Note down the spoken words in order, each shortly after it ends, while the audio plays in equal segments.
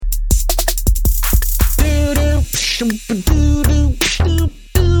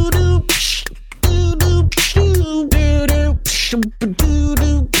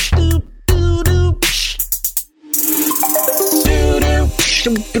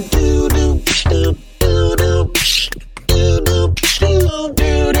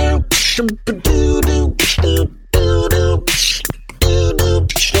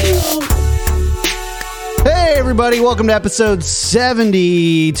Hey everybody, welcome to episode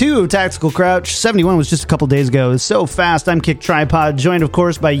 72 of Tactical Crouch. 71 was just a couple days ago. It was so fast. I'm Kick Tripod, joined of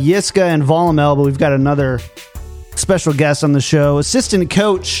course by Yiska and Volamel, but we've got another special guest on the show. Assistant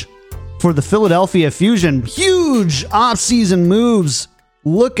coach for the Philadelphia Fusion. Huge off-season moves.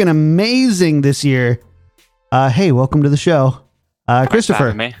 Looking amazing this year. Hey, welcome to the show.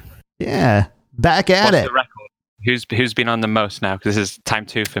 Christopher. Me. Yeah, back at What's it. the record? Who's been on the most now? Because this is time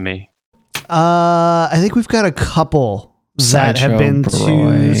 2 for me. I think we've got a couple that have been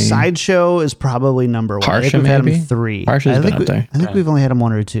to. Sideshow is probably number one. I think we've had him 3. Harsha's been up there. I think we've only had him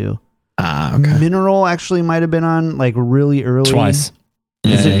 1 or 2. Okay. Mineral actually might have been on like really early. Twice.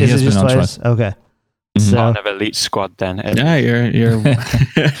 Is Yeah, it he has just been on twice? Okay. So Part of elite squad then. Yeah, you're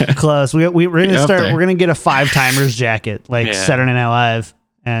close. We're gonna You're up start. there. We're gonna get a 5-timers jacket like Yeah. Saturday Night Live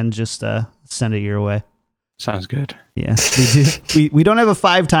and just send it your way. Sounds good. Yeah, we do. we don't have a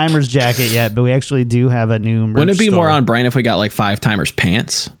 5-timers jacket yet, but we actually do have a new merch Wouldn't it be store. more on brand if we got like 5-timers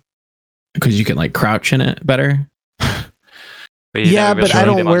pants? Because you can like crouch in it better. But you Yeah, never but really I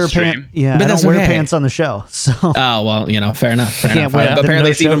don't read them on wear stream. pants. Yeah, But I that's don't wear okay. pants on the show. So Oh well, fair enough. Fair can't enough. wear- But apparently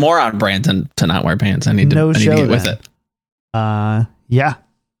no it's show. even more on brand to not wear pants. I need to, No I need to show get with then. it. yeah,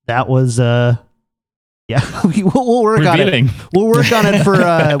 that was yeah. we'll work on it. Revealing. We'll work on it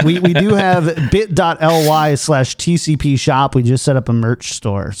for we do have bit.ly/TCP shop. We just set up a merch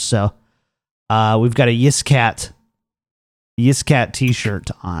store. So we've got a Yiscat t-shirt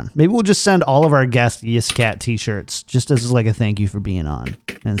on. Maybe we'll just send all of our guests Yiscat t-shirts just as like a thank you for being on.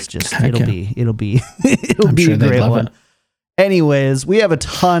 And it's just Heck it'll yeah. be I'm a sure they'd great love one. it. Anyways, we have a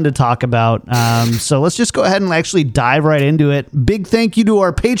ton to talk about. So let's just go ahead and actually dive right into it. Big thank you to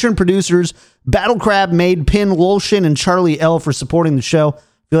our patron producers, Battle Crab, Made, Pin, Lulshin, and Charlie L for supporting the show. If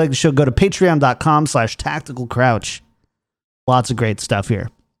you like the show, go to patreon.com/tactical crouch. Lots of great stuff here.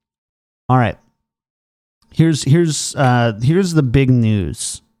 All right. Here's the big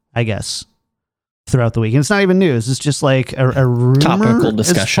news, I guess, throughout the week. And it's not even news. It's just like a rumor. Topical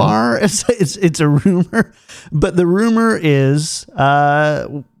discussion. As far as it's a rumor, but the rumor is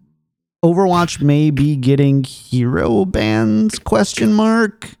Overwatch may be getting hero bans ?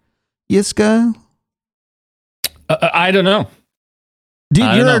 Yiska, I don't know. dude,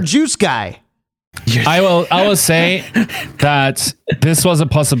 I you're don't our know. juice guy. I will say that this was a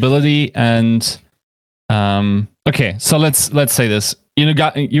possibility, and okay. So let's say this. You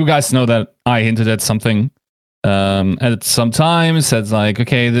guys know that I hinted at something at some time. Said like,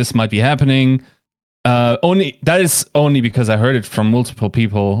 okay, this might be happening. That is only because I heard it from multiple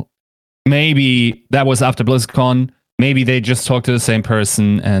people. Maybe that was after BlizzCon. Maybe they just talked to the same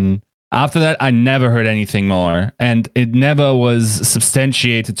person, and after that, I never heard anything more, and it never was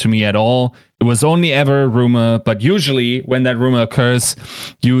substantiated to me at all. It was only ever a rumor, but usually when that rumor occurs,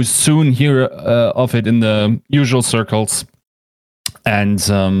 you soon hear of it in the usual circles, and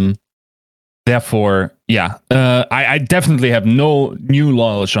therefore, yeah, I definitely have no new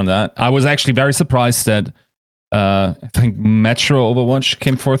knowledge on that. I was actually very surprised that I think Metro Overwatch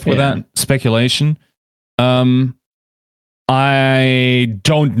came forth with that speculation. I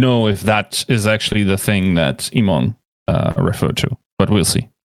don't know if that is actually the thing that Emon referred to, but we'll see.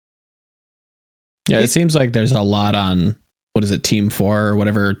 Yeah, it seems like there's a lot on Team 4 or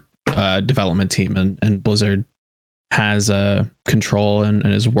whatever development team, and Blizzard has control and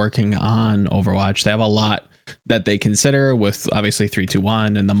is working on Overwatch. They have a lot that they consider with obviously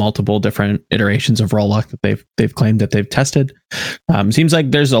 3-2-1 and the multiple different iterations of Rolluck that they've claimed that they've tested. Seems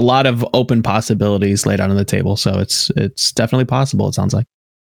like there's a lot of open possibilities laid out on the table, so it's definitely possible. It sounds like.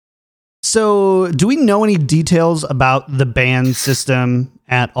 So, do we know any details about the ban system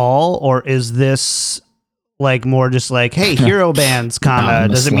at all, or is this like more just like, hey, hero bans, Not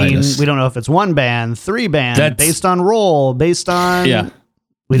does it mean slightest. we don't know if it's 1 ban, 3 ban, That's- based on role, based on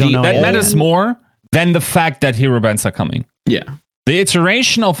we don't know. That anything. matters more than the fact that hero bands are coming. Yeah. The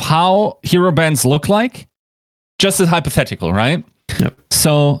iteration of how hero bands look like, just as hypothetical, right? Yep.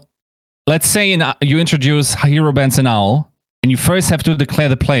 So let's say you introduce hero bands in OWL, and you first have to declare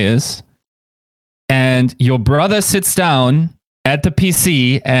the players, and your brother sits down at the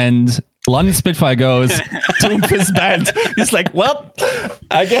PC and London Spitfire goes, Doomfist banned. He's like, well,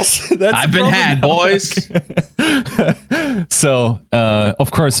 I guess that's I've been had, boys. So,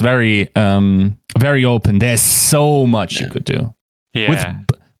 of course, very open. There's so much you could do. Yeah.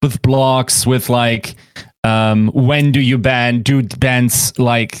 With blocks, with like, when do you ban? Do bans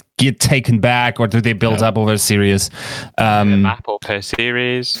like get taken back, or do they build up over a series? The map or per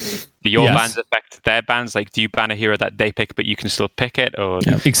series. Your Yes. bans affect their bans. Like, do you ban a hero that they pick, but you can still pick it? Or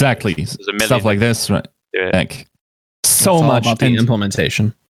Exactly. a million Stuff like this, right? do it. Like, so It's all much. about the And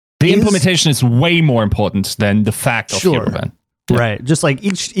implementation. the implementation is way more important than the fact of Sure. hero ban. Right. Just like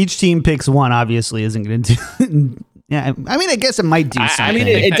each team picks one, obviously isn't going to do. Yeah. I mean, I guess it might do something. I mean,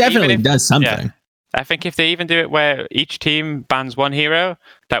 think it that definitely even if- does something. I think if they even do it where each team bans one hero,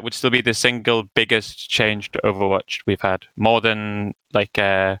 that would still be the single biggest change to Overwatch we've had. More than like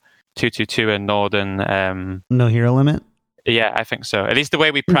 222 and Northern. No hero limit. Yeah, I think so. At least the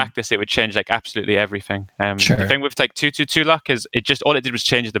way we practice it would change like absolutely everything. Sure. The thing with like 222 luck is it just all it did was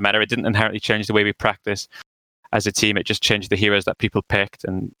change the meta. It didn't inherently change the way we practice as a team. It just changed the heroes that people picked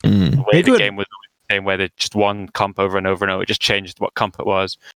and the way They the do it- game was game where they just one comp over and over and over. It just changed what comp it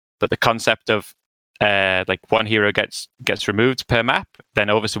was. But the concept of like one hero gets removed per map, then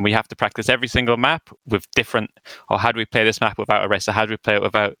all of a sudden we have to practice every single map with different, or how do we play this map without Orisa? How do we play it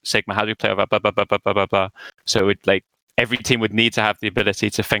without Sigma? How do we play it without blah, blah, blah, blah, blah, blah, blah. So it would like, every team would need to have the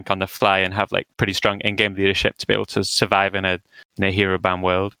ability to think on the fly and have like pretty strong in-game leadership to be able to survive in a hero ban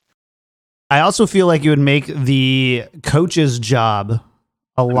world. I also feel like you would make the coach's job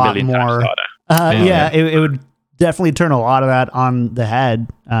a lot Million times more. harder. It would definitely turn a lot of that on the head.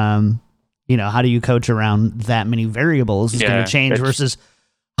 How do you coach around that many variables is going Yeah, to change it's- versus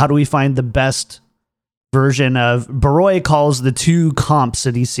how do we find the best version of Baroy calls the two comps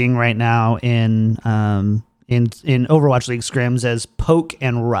that he's seeing right now in Overwatch League scrims as poke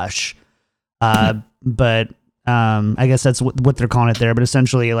and rush. But I guess that's what they're calling it there. But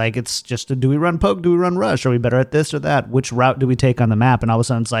essentially, like, it's just do we run poke? Do we run rush? Are we better at this or that? Which route do we take on the map? And all of a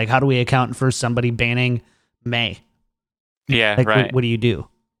sudden, it's like, how do we account for somebody banning May? Yeah, Like, right. what do you do?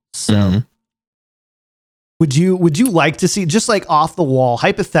 So, Mhm. would you like to see, just like off the wall,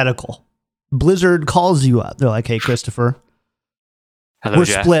 hypothetical? Blizzard calls you up. They're like, hey, Christopher, Hello, we're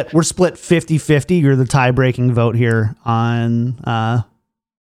Jeff. split. We're split 50-50. You're the tie-breaking vote here on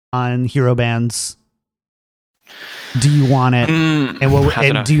hero bans. Do you want it? Mm, And what? I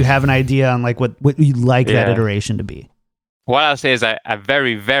don't know. And do you have an idea on like what you'd like that Yeah. iteration to be? What I'll say is I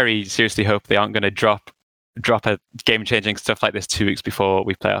very, very seriously hope they aren't going to drop a game-changing stuff like this 2 weeks before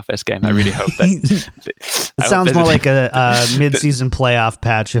we play our first game. I really hope that. It sounds more like a mid-season playoff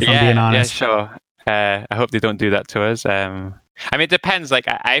patch, if I'm being honest. Yeah, sure. I hope they don't do that to us. I mean, it depends. Like,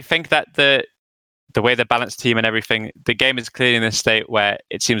 I think that the way the balanced team and everything, the game is clearly in a state where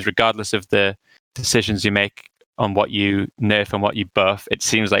it seems, regardless of the decisions you make on what you nerf and what you buff, it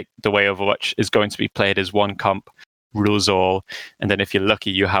seems like the way Overwatch is going to be played is one comp rules all, and then if you're lucky,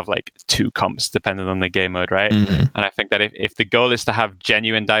 you have like 2 comps depending on the game mode, right? Mhm. And I think that if the goal is to have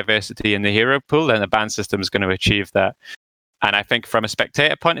genuine diversity in the hero pool, then the ban system is going to achieve that. And I think from a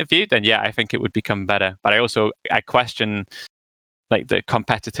spectator point of view, then yeah, I think it would become better. But I question like the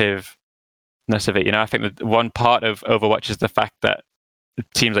competitiveness of it. I think that one part of Overwatch is the fact that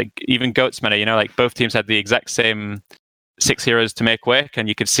teams like even Goats Meta, like both teams had the exact same 6 heroes to make work, and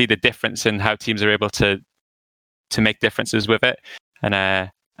you could see the difference in how teams are able to make differences with it. And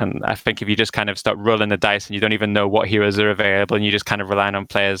I think if you just kind of start rolling the dice and you don't even know what heroes are available and you just kind of relying on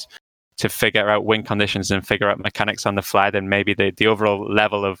players to figure out win conditions and figure out mechanics on the fly, then maybe the overall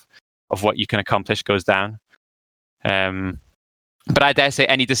level of what you can accomplish goes down. But I dare say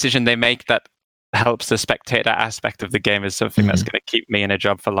any decision they make that helps the spectator aspect of the game is something that's going to keep me in a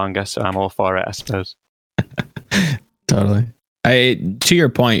job for longer. So I'm all for it, I suppose. Totally. To your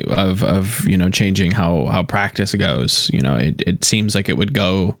point of changing how practice goes, it seems like it would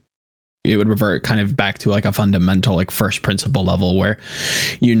revert kind of back to like a fundamental, like first principle level where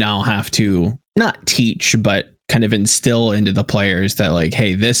you now have to not teach, but kind of instill into the players that like,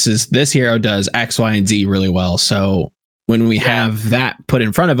 hey, this hero does X, Y, and Z really well. So when we have that put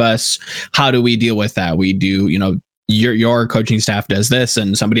in front of us, how do we deal with that? We do, your coaching staff does this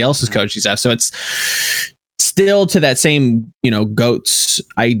and somebody else's coaching staff. So it's still to that same, GOATS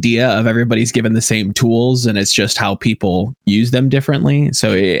idea of everybody's given the same tools and it's just how people use them differently.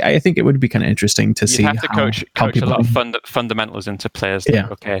 So I think it would be kind of interesting to see You have to coach a people lot of fundamentals into players. Yeah.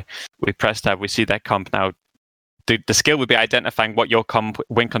 Like, okay, we press tab, we see their comp now. The skill would be identifying what your comp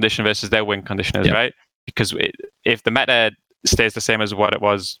win condition versus their win condition is, right? Because if the meta stays the same as what it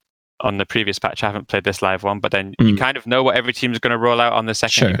was on the previous patch. I haven't played this live one, but then you kind of know what every team is going to roll out on the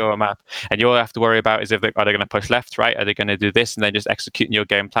second you go a map, and you all have to worry about is are they going to push left, right? Are they going to do this, and then just executing your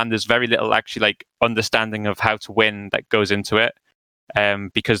game plan? There's very little actually like understanding of how to win that goes into it.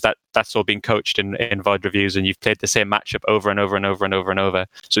 Because that's all being coached in VOD reviews, and you've played the same matchup over and over and over and over and over.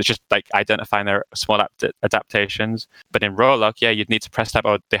 So it's just like identifying their small adaptations. But in Roarlock, you'd need to press tab.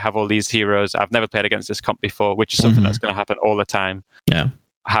 Oh, they have all these heroes. I've never played against this comp before, which is something that's going to happen all the time. Yeah.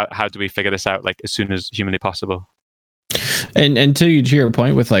 How do we figure this out like as soon as humanly possible? And to your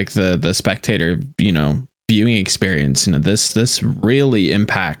point with like the spectator, viewing experience, this really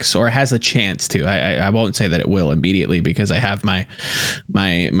impacts, or has a chance to. I won't say that it will immediately, because I have my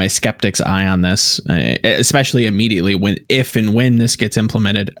skeptic's eye on this, especially immediately if and when this gets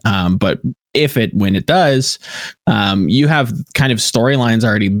implemented. But when it does, you have kind of storylines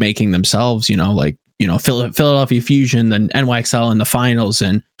already making themselves, Philadelphia Fusion, then NYXL in the finals,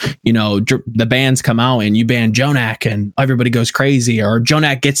 and the bans come out and you ban Jonak and everybody goes crazy, or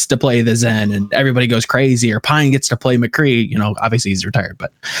Jonak gets to play the Zen and everybody goes crazy, or Pine gets to play McCree. Obviously he's retired,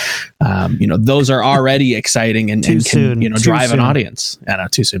 but those are already exciting and can drive an audience.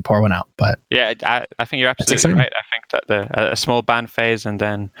 Too soon, pour one out. But yeah, I think you're absolutely right. I think that a small ban phase, and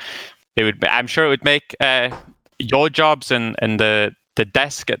then I'm sure it would make your jobs and the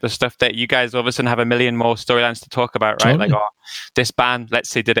desk at the stuff that you guys all of a sudden have a million more storylines to talk about, right? Totally. Like, this ban, let's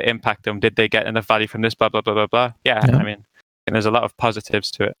see, did it impact them? Did they get enough value from this? Blah, blah, blah, blah, blah. Yeah. I mean, there's a lot of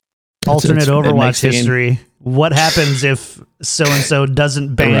positives to it. Alternate Overwatch history. What happens if so-and-so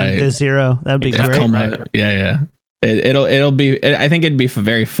doesn't ban this hero? That'd be great. Yeah. It'll be. I think it'd be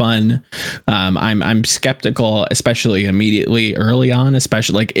very fun. I'm skeptical, especially immediately early on,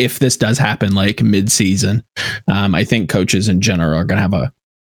 especially like if this does happen like mid-season. I think coaches in general are going to have a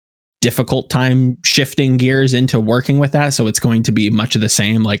difficult time shifting gears into working with that. So it's going to be much of the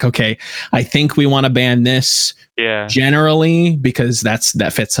same. Like, okay, I think we want to ban this generally because that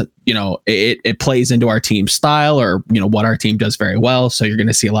fits, it plays into our team style, or, what our team does very well. So you're going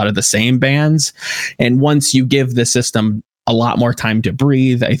to see a lot of the same bans. And once you give the system a lot more time to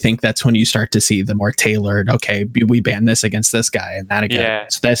breathe, I think that's when you start to see the more tailored, okay, we ban this against this guy and that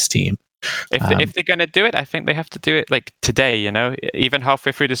against this team. If they're going to do it, I think they have to do it like today, even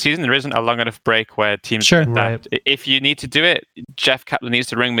halfway through the season. There isn't a long enough break where teams adapt. Right. If you need to do it, Jeff Kaplan needs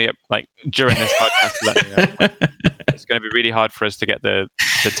to ring me up like during this podcast to let me know. It's going to be really hard for us to get the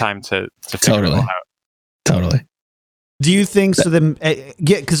time to figure it all out. Totally. Do you think so? Then,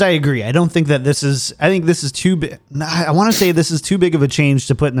 because I agree. I don't think that this is. I think this is too big. I want to say this is too big of a change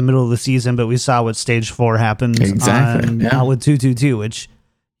to put in the middle of the season. But we saw what Stage 4 happened with 222, which.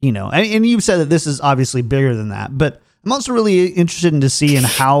 And you've said that this is obviously bigger than that, but I'm also really interested in to see in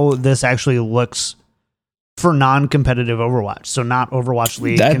how this actually looks for non-competitive Overwatch. So not Overwatch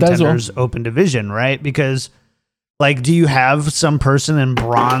League contenders open division, right? Because like, do you have some person in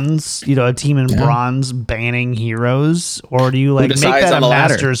bronze, a team in bronze banning heroes, or do you like make that a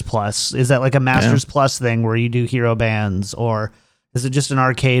Masters Plus? Is that like a Masters Plus thing where you do hero bans, or is it just an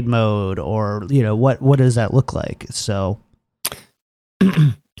arcade mode, or what does that look like? So.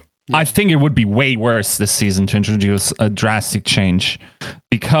 I think it would be way worse this season to introduce a drastic change,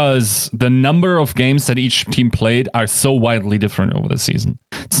 because the number of games that each team played are so wildly different over the season.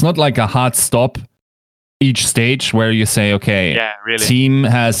 It's not like a hard stop each stage where you say, okay, team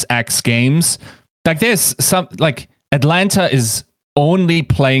has X games. Like there's some, like Atlanta is only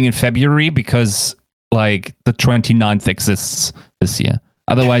playing in February because like the 29th exists this year.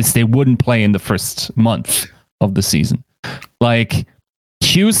 Otherwise they wouldn't play in the first month of the season. Like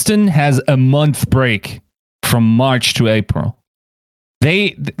Houston has a month break from March to April.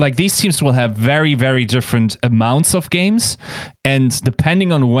 These teams will have very, very different amounts of games. And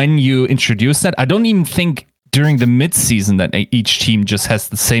depending on when you introduce that, I don't even think during the mid-season that each team just has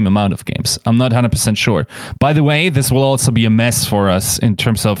the same amount of games. I'm not 100% sure. By the way, this will also be a mess for us in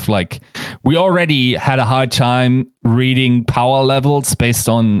terms of we already had a hard time reading power levels based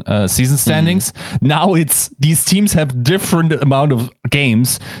on season standings. Now these teams have different amount of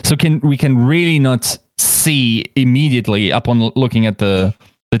games, so we can really not see immediately upon looking at the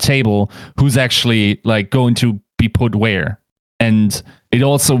table who's actually going to be put where. And it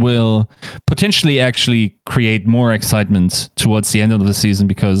also will potentially actually create more excitement towards the end of the season,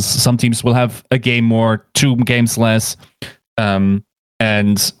 because some teams will have a game more, 2 games less, and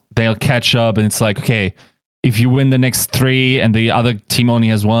they'll catch up. And it's like, okay, if you win the next 3 and the other team only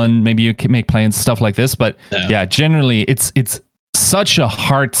has 1, maybe you can make plans, stuff like this. But generally, it's such a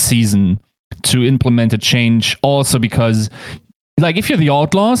hard season to implement a change. Also because, if you're the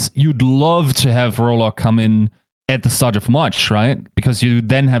Outlaws, you'd love to have Roarlock come in at the start of March, right? Because you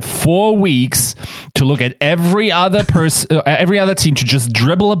then have 4 weeks to look at every other person, every other team to just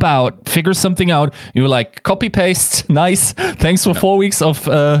dribble about, figure something out. You're like, copy paste, nice. Thanks for 4 weeks of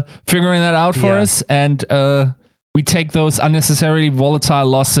figuring that out for us, and we take those unnecessarily volatile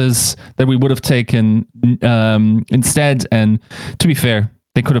losses that we would have taken instead. And to be fair,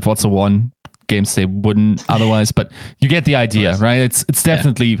 they could have also won games they wouldn't otherwise, but you get the idea, right? It's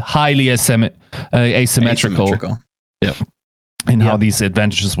definitely highly asymmetrical. Yep. In how these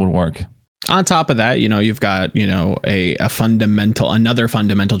advantages would work. On top of that, you've got, another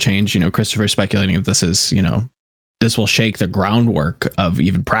fundamental change. Christopher speculating if this is, this will shake the groundwork of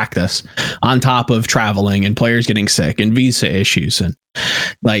even practice, on top of traveling and players getting sick and visa issues. And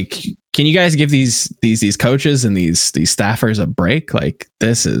like, can you guys give these coaches and these staffers a break? Like,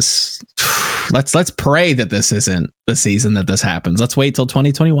 this is, let's pray that this isn't the season that this happens. Let's wait till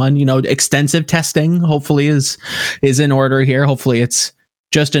 2021. Extensive testing hopefully is in order here. Hopefully it's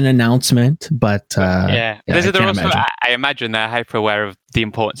just an announcement, but I imagine they're hyper aware of the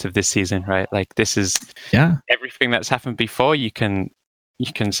importance of this season, right? Like, this is everything that's happened before. You can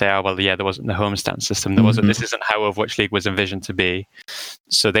say, oh well, there wasn't the homestand system. There wasn't. This isn't how Overwatch League was envisioned to be.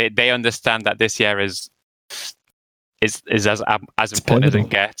 So they understand that this year is as important as it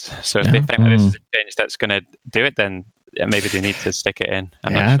gets. So if they think that this is a change that's going to do it, then maybe they need to stick it in.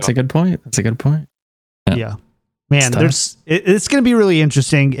 That's a good point. Yeah. Man, it's going to be really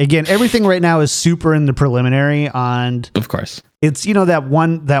interesting. Again, everything right now is super in the preliminary on. Of course, it's that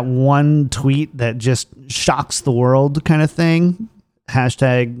one tweet that just shocks the world kind of thing.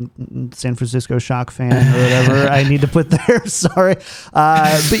 Hashtag San Francisco shock fan or whatever I need to put there. Sorry,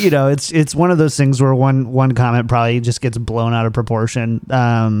 but it's one of those things where one comment probably just gets blown out of proportion.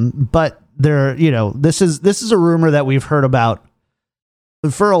 But this is a rumor that we've heard about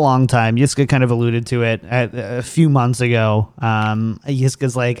for a long time. Yiska kind of alluded to it a few months ago.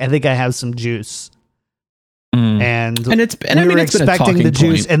 Yiska's like, I think I have some juice. And it's been expecting the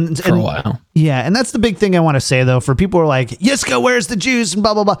juice and for a while. Yeah, and that's the big thing I want to say though. For people who are like, Yiska, where's the juice? And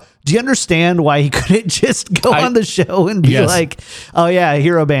blah blah blah. Do you understand why he couldn't just go on the show and be like, oh yeah,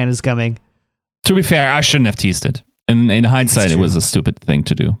 Hero Band is coming? To be fair, I shouldn't have teased it. In hindsight, it was a stupid thing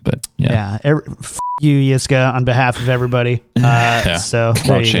to do, but yeah. You, Yiska, on behalf of everybody. So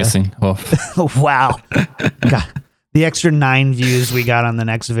cloud chasing. Wow. God, the extra 9 views we got on the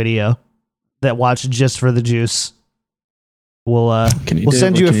next video that watched just for the juice. We'll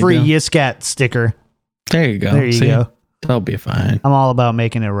send you a free Yiscat sticker. There you go. There you go. That'll be fine. I'm all about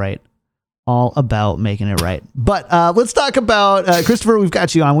making it right. But let's talk about Christopher. We've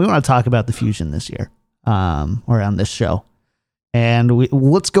got you on. We want to talk about the Fusion this year, or on this show, and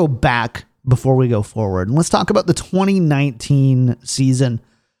let's go back before we go forward, and let's talk about the 2019 season.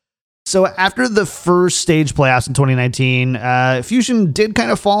 So after the first stage playoffs in 2019, Fusion did kind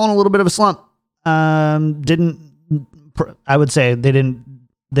of fall in a little bit of a slump. I would say they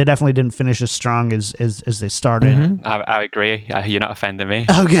definitely didn't finish as strong as they started. I agree. You're not offending me.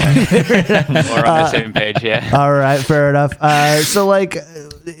 Okay. We're on the same page, yeah. All right, fair enough. So what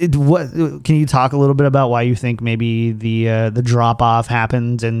can you talk a little bit about why you think maybe the drop off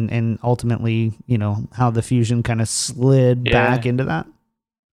happened and ultimately, how the Fusion kind of slid back into that?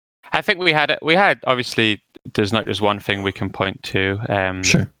 I think we had obviously there's not just one thing we can point to.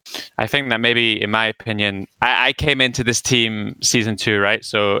 Sure. I think that maybe, in my opinion, I came into this team season 2, right?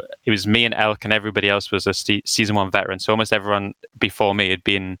 So it was me and Elk, and everybody else was a season 1 veteran. So almost everyone before me had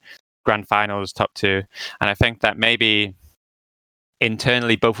been grand finals, top 2. And I think that maybe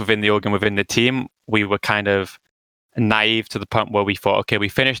internally, both within the org and within the team, we were kind of naive to the point where we thought, okay, we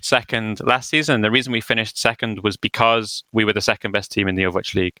finished second last season. And the reason we finished second was because we were the second best team in the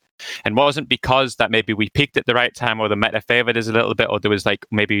Overwatch League. And wasn't because that maybe we peaked at the right time or the meta favored us a little bit, or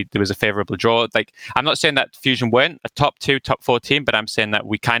maybe there was a favorable draw. Like, I'm not saying that Fusion weren't a top 2, top 4 team, but I'm saying that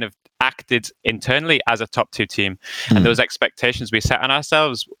we kind of acted internally as a top 2 team, and those expectations we set on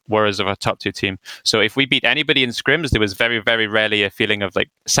ourselves were as of a top 2 team. So if we beat anybody in scrims, there was very, very rarely a feeling of like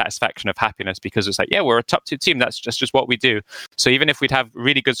satisfaction, of happiness, because it's like, yeah, we're a top 2 team. That's just what we do. So even if we'd have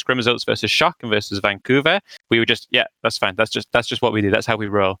really good scrim results versus Shock and versus Vancouver, we would just, that's fine. That's just what we do. That's how we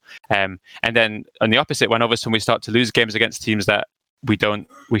roll. And then on the opposite, when all of a sudden we start to lose games against teams that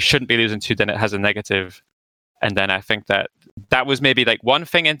we shouldn't be losing to, then it has a negative. And then I think that was maybe like one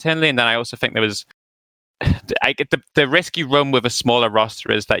thing internally. And then I also think there was, I get the risk you run with a smaller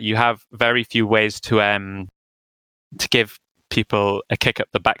roster is that you have very few ways to give people a kick up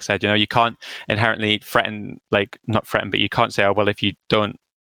the backside. You can't inherently not threaten, but you can't say, oh, well, if you don't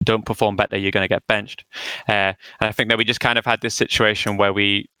perform better, you're going to get benched. And I think that we just kind of had this situation where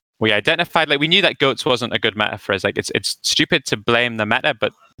we we identified, like, we knew that goats wasn't a good meta for us. Like, it's stupid to blame the meta,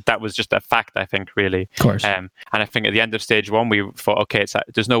 but that was just a fact, I think, really. Of course. And I think at the end of stage 1, we thought, okay,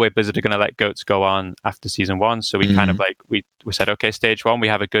 there's no way Blizzard are going to let goats go on after season 1. So we kind of like we said, okay, stage 1, we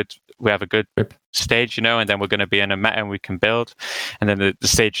have a good stage, you know, and then we're going to be in a meta and we can build. And then the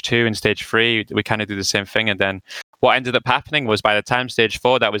stage 2 and stage 3, we kind of do the same thing. And then what ended up happening was, by the time stage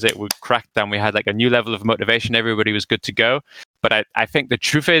 4, that was it. We cracked down. We had like a new level of motivation. Everybody was good to go. But I think the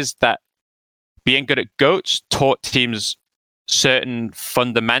truth is that being good at goats taught teams certain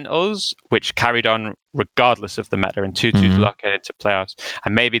fundamentals which carried on regardless of the meta and 2-2 lock it into playoffs.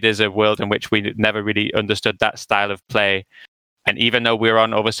 And maybe there's a world in which we never really understood that style of play. And even though we were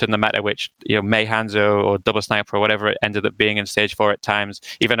on all of a sudden the meta, which, you know, Mei Hanzo or Double Sniper or whatever it ended up being in stage 4 at times,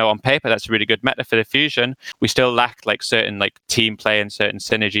 even though on paper that's a really good meta for the Fusion, we still lacked like certain like team play and certain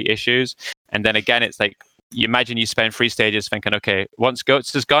synergy issues. And then again, it's like, you imagine you spend 3 stages thinking, okay, once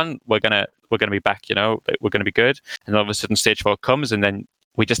goats is gone, we're gonna be back, you know, we're gonna be good. And all of a sudden stage 4 comes, and then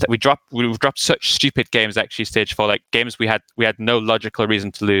we dropped such stupid games. Actually, stage 4, like games we had no logical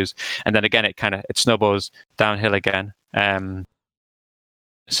reason to lose, and then again it snowballs downhill again.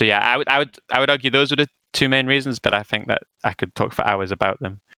 So yeah, I would argue those were the 2 main reasons, but I think that I could talk for hours about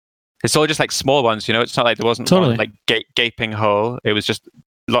them. It's all just like small ones, you know. It's not like there wasn't one like gaping hole. It was just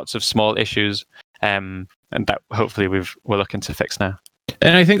lots of small issues, and that hopefully we're looking to fix now.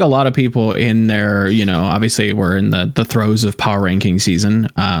 And I think a lot of people in there, you know, obviously we're in the throes of power ranking season.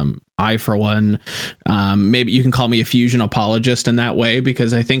 I, for one, maybe you can call me a Fusion apologist in that way,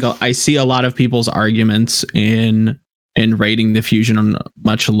 because I think I see a lot of people's arguments in rating the Fusion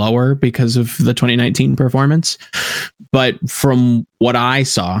much lower because of the 2019 performance. But from what I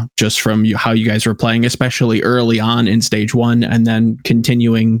saw, just from how you guys were playing, especially early on in stage 1 and then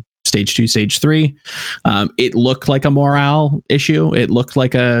continuing stage 2, stage 3, it looked like a morale issue. It looked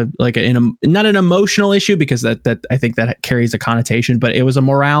like not an emotional issue, because that I think that carries a connotation, but it was a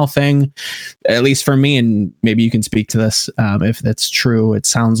morale thing, at least for me. And maybe you can speak to this if that's true. It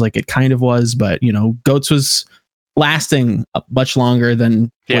sounds like it kind of was, but you know, goats was lasting much longer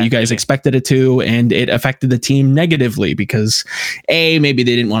than what you guys expected it to, and it affected the team negatively because A, maybe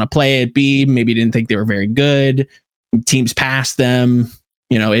they didn't want to play it, B, maybe didn't think they were very good, teams passed them,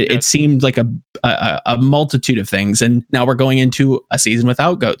 you know. It seemed like a multitude of things, and now we're going into a season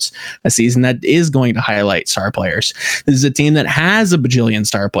without goats, a season that is going to highlight star players. This is a team that has a bajillion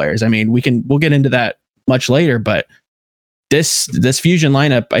star players. I mean, we'll get into that much later, but this Fusion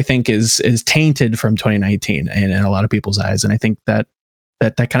lineup, I think, is tainted from 2019 in a lot of people's eyes, and I think that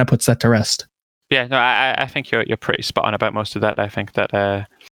kind of puts that to rest. Yeah, no, I think you're pretty spot on about most of that. I think that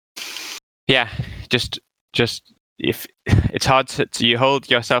just if it's hard to you hold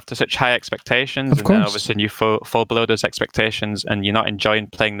yourself to such high expectations, and then all of a sudden you fall below those expectations, and you're not enjoying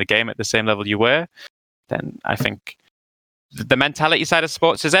playing the game at the same level you were, then I think the mentality side of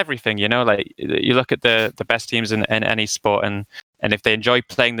sports is everything, you know. Like, you look at the best teams in any sport, and if they enjoy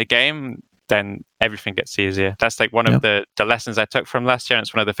playing the game, then everything gets easier. That's like one of the lessons I took from last year, and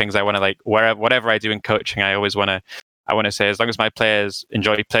it's one of the things I want to, like, whatever I do in coaching, I always want to say, as long as my players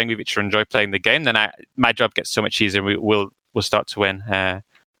enjoy playing with each other, enjoy playing the game, then my job gets so much easier. We'll start to win.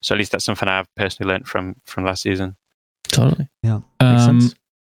 So at least that's something I've personally learned from last season. Totally. Yeah. Makes sense.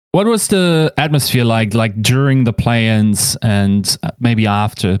 What was the atmosphere like during the play-ins and maybe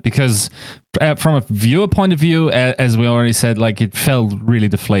after? Because from a viewer point of view, as we already said, like, it felt really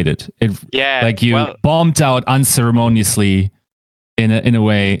deflated. You bombed out unceremoniously in a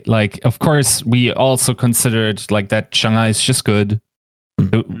way. Like, of course, we also considered like that Shanghai is just good,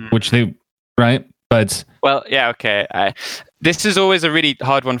 which they, right? But well, yeah, okay. This is always a really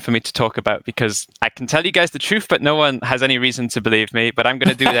hard one for me to talk about, because I can tell you guys the truth, but no one has any reason to believe me. But I'm going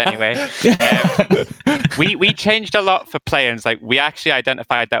to do it anyway. We changed a lot for play-ins. Like, we actually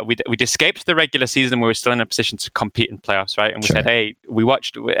identified that we'd escaped the regular season. We were still in a position to compete in playoffs, right? And we said, hey, we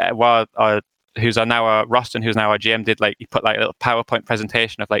watched while who's now our Roston, who's now our GM, he put like a little PowerPoint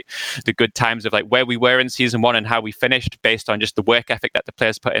presentation of like the good times of like where we were in season 1 and how we finished based on just the work ethic that the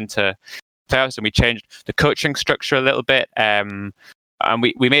players put into playoffs. And we changed the coaching structure a little bit, and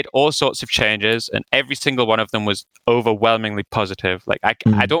we made all sorts of changes, and every single one of them was overwhelmingly positive. Like,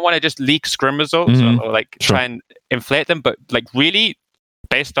 I don't want to just leak scrim results or like try and inflate them, but like really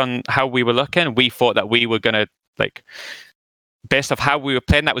based on how we were looking, we thought that we were gonna, like, based off how we were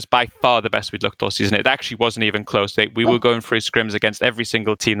playing, that was by far the best we'd looked all season. It actually wasn't even close. We were going through scrims against every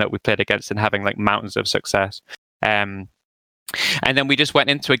single team that we played against and having like mountains of success. And then we just went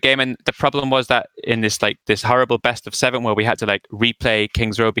into a game, and the problem was that in this horrible best of 7 where we had to replay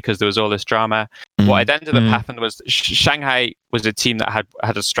Kings Row because there was all this drama. What had ended up happening was Shanghai was a team that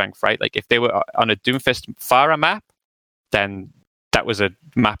had a strength, right? Like if they were on a Doomfist Farah map, then that was a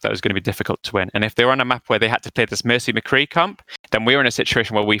map that was going to be difficult to win. And if they were on a map where they had to play this Mercy McCree comp, then we were in a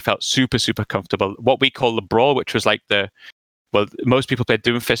situation where we felt super, super comfortable. What we call the Brawl, which was most people played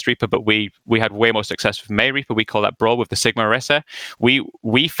Doomfist Reaper, but we had way more success with May Reaper. We call that Brawl with the Sigma Orisa.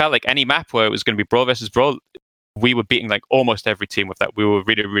 We felt like any map where it was going to be Brawl versus Brawl, we were beating almost every team with that. We were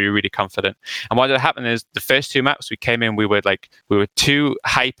really, really, really confident. And what had happened is the first 2 maps we came in, we were too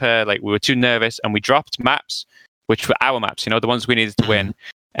hyper, we were too nervous, and we dropped maps which were our maps, the ones we needed to win.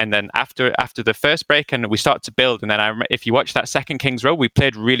 And then after the first break, and we started to build. And then if you watch that second Kings Row, we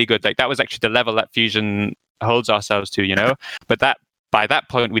played really good. That was actually the level that Fusion holds ourselves to, But by that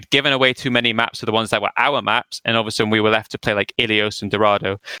point, we'd given away too many maps to the ones that were our maps, and all of a sudden we were left to play Ilios and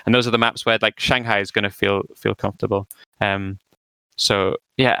Dorado, and those are the maps where Shanghai is going to feel comfortable. So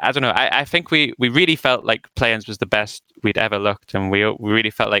yeah, I don't know. I think we really felt like Play-ins was the best we'd ever looked, and we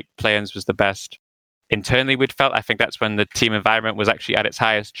really felt like Play-ins was the best internally we'd felt. I think that's when the team environment was actually at its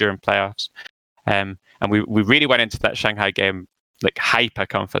highest during playoffs, and we really went into that Shanghai game hyper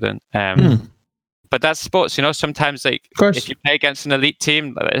confident. But that's sports, sometimes if you play against an elite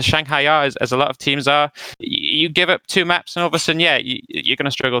team, as Shanghai are, as a lot of teams are, you give up 2 maps and all of a sudden, you're going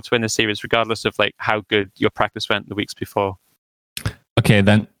to struggle to win the series regardless of how good your practice went the weeks before. Okay,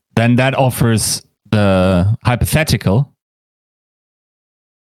 then that offers the hypothetical.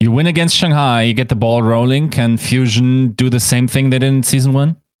 You win against Shanghai, you get the ball rolling. Can Fusion do the same thing they did in Season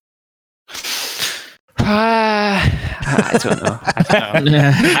 1? I don't know.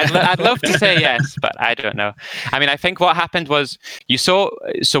 I'd love to say yes, but I don't know. I mean, I think what happened was so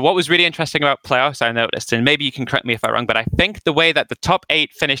what was really interesting about playoffs, I noticed, and maybe you can correct me if I'm wrong, but I think the way that the top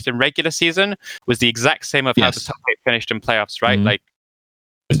 8 finished in regular season was the exact same of how the top 8 finished in playoffs, right?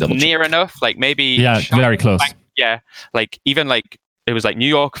 Near enough, maybe. Yeah, very close. Even it was New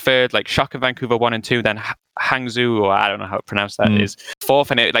York 3rd, Shock and Vancouver 1 and 2, then Hangzhou, or I don't know how to pronounce that, is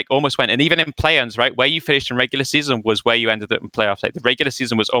 4th, and it almost went. And even in play-ins, right, where you finished in regular season was where you ended up in playoffs. The regular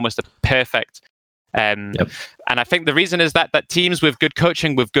season was almost a perfect. And I think the reason is that teams with good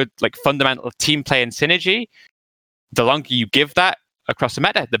coaching, with good fundamental team play and synergy, the longer you give that across the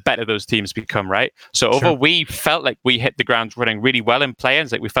meta, the better those teams become, right? So although we felt like we hit the ground running really well in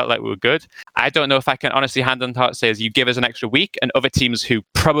play-ins, we felt like we were good, I don't know if I can honestly hand on heart say as you give us an extra week, and other teams who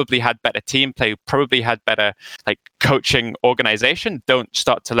probably had better team play, probably had better coaching organization, don't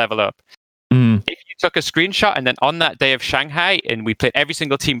start to level up. If you took a screenshot and then on that day of Shanghai and we played every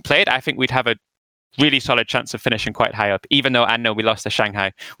single team played, I think we'd have a really solid chance of finishing quite high up, even though I know we lost to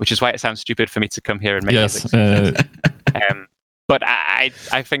Shanghai, which is why it sounds stupid for me to come here and make But I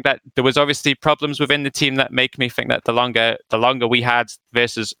think that there was obviously problems within the team that make me think that the longer we had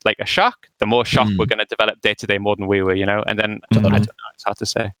versus a Shock, the more Shock we're going to develop day to day more than we were, And then I don't know, it's hard to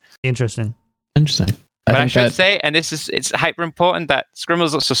say. Interesting. But I should say, and it's hyper important, that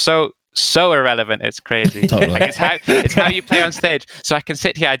scrimmers are so irrelevant. It's crazy. Totally. It's how you play on stage. So I can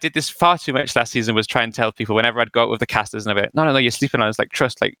sit here. I did this far too much last season. Was trying to tell people whenever I'd go out with the casters and I'd be like, no, you're sleeping on. It's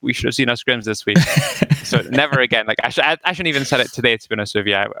trust. We should have seen our scrims this week. So never again. I shouldn't even said it today. To be honest with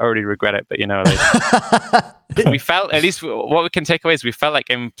you, I already regret it. But we felt, at least what we can take away is we felt like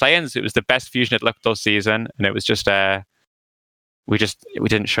in play-ins it was the best Fusion had looked all season, and it was just we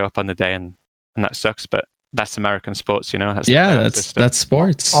didn't show up on the day, and that sucks. But that's American sports, That's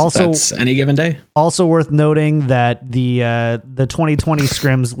sports. Also, that's any given day. Also worth noting that the 2020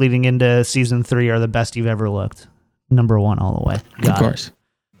 scrims leading into Season 3 are the best you've ever looked. Number 1 all the way. Of course.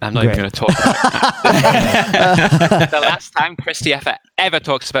 I'm not even going to talk about it. The last time Christy ever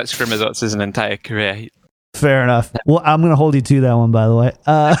talks about scrim results is an entire career. Fair enough. Well, I'm going to hold you to that one, by the way.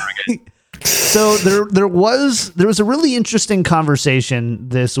 So there was a really interesting conversation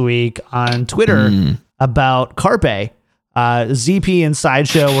this week on Twitter about Carpe. ZP and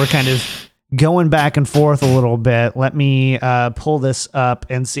Sideshow were kind of going back and forth a little bit. Let me pull this up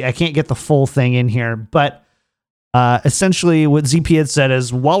and see. I can't get the full thing in here, but essentially what ZP had said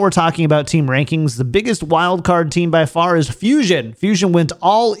is, while we're talking about team rankings, the biggest wildcard team by far is Fusion. Fusion went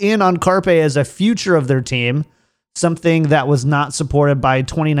all in on Carpe as a future of their team, something that was not supported by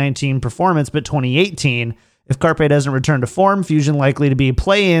 2019 performance, but 2018. If Carpe doesn't return to form, Fusion likely to be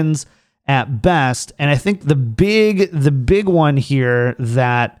play-ins at best. And I think the big one here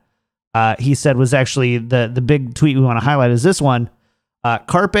that he said was actually the big tweet we want to highlight is this one.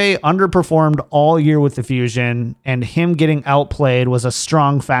 Carpe underperformed all year with the Fusion, and him getting outplayed was a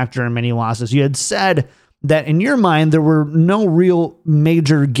strong factor in many losses. You had said that in your mind there were no real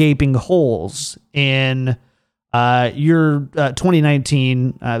major gaping holes in your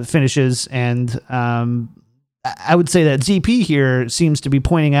 2019 finishes, and I would say that ZP here seems to be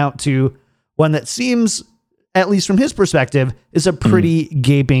pointing out to one that seems, at least from his perspective, is a pretty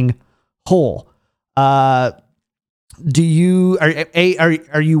gaping hole. Do you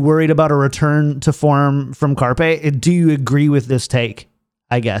are you worried about a return to form from Carpe? Do you agree with this take?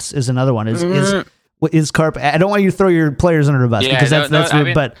 I guess is another one. Is Carpe? I don't want you to throw your players under the bus because that's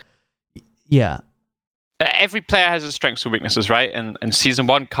weird, but yeah. Every player has his strengths and weaknesses, right? And in season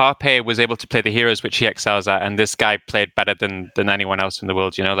 1, Carpe was able to play the heroes, which he excels at, and this guy played better than anyone else in the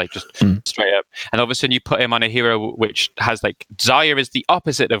world, like just straight up. And all of a sudden you put him on a hero which has like, Zarya is the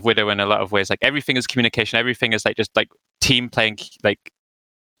opposite of Widow in a lot of ways. Like everything is communication, everything is like just like team playing. Like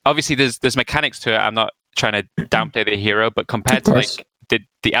obviously there's mechanics to it. I'm not trying to downplay the hero, but compared to like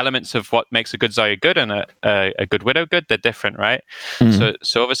the elements of what makes a good Zarya good and a good Widow good, they're different, right? So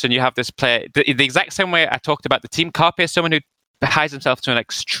all of a sudden you have this player, the exact same way I talked about the team. Carpe is someone who hides himself to an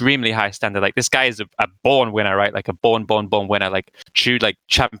extremely high standard. Like this guy is a born winner, right? Like a born winner, like true like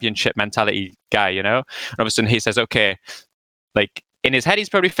championship mentality guy, And all of a sudden he says, okay, like in his head he's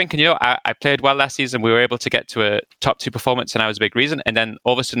probably thinking, I played well last season, we were able to get to a top 2 performance and I was a big reason. And then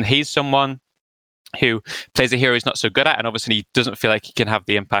all of a sudden he's someone who plays a hero he's not so good at, and obviously he doesn't feel like he can have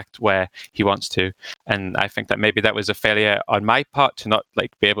the impact where he wants to. And I think that maybe that was a failure on my part to not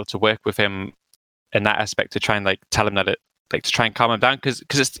like be able to work with him in that aspect, to try and like tell him that to try and calm him down, because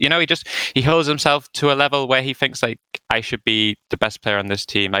it's, he holds himself to a level where he thinks like, I should be the best player on this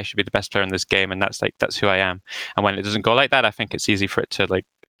team, I should be the best player in this game, and that's who I am. And when it doesn't go like that, I think it's easy for it to like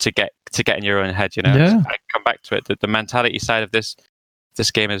to get in your own head. Yeah. I come back to it, the mentality side of this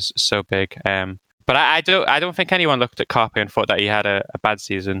game is so big. But I don't think anyone looked at Carpe and thought that he had a bad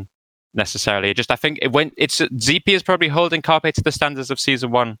season necessarily. I think ZP is probably holding Carpe to the standards of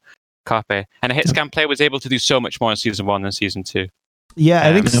season 1 Carpe, and a hit scan player was able to do so much more in season 1 than season 2. Yeah,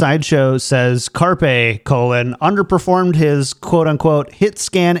 I think Sideshow says Carpe, underperformed his quote-unquote hit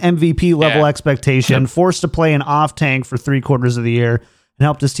scan MVP level expectation, forced to play an off-tank for 3/4 of the year, and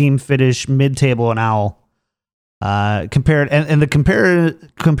helped his team finish mid-table in OWL. Compared and the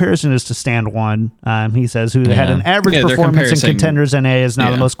comparison is to Stand One. He says, who had an average performance in Contenders NA, is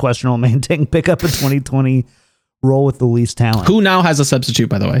now the most questionable main tank pickup in 2020. Role with the least talent. Who now has a substitute,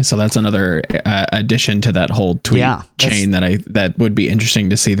 by the way. So that's another addition to that whole tweet chain that would be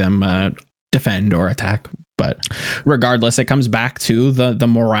interesting to see them defend or attack. But regardless, it comes back to the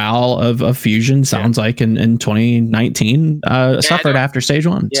morale of Fusion. Sounds like in 2019 suffered after stage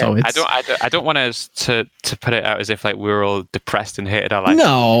 1. Yeah, so it's, I don't want us to put it out as if like we were all depressed and hated our life.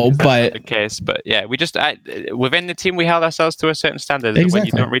 No, but the case. But yeah, we just within the team we held ourselves to a certain standard. Exactly. When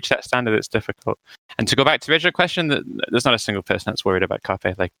you don't reach that standard, it's difficult. And to go back to the original question, there's not a single person that's worried about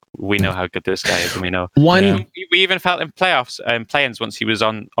Carpe. Like we know how good this guy is, and we know we even felt in playoffs and play-ins once he was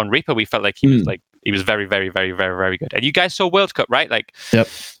on Reaper, we felt like he was like. He was very, very, very, very, very good. And you guys saw World Cup, right? Like,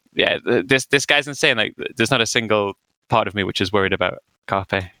 yeah, this guy's insane. Like, there's not a single part of me which is worried about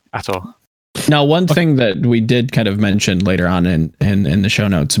Carpe at all. Now, one thing that we did kind of mention later on in the show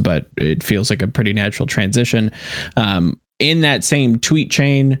notes, but it feels like a pretty natural transition. In that same tweet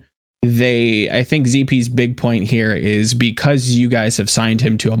chain, I think ZP's big point here is because you guys have signed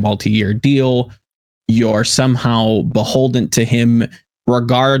him to a multi-year deal, you're somehow beholden to him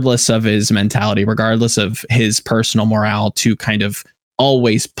regardless of his mentality, regardless of his personal morale, to kind of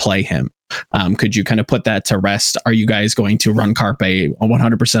always play him. Could you kind of put that to rest? Are you guys going to run Carpe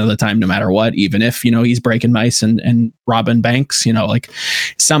 100% of the time, no matter what, even if, he's breaking mice and robbing banks, like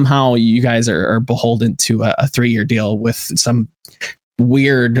somehow you guys are beholden to a 3-year deal with some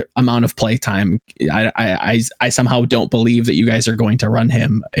weird amount of playtime. I somehow don't believe that you guys are going to run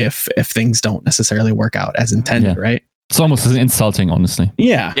him if things don't necessarily work out as intended, right? It's almost insulting, honestly.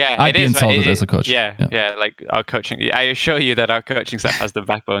 Yeah. I'd be insulted as a coach. Yeah. Like our coaching, I assure you that our coaching staff has the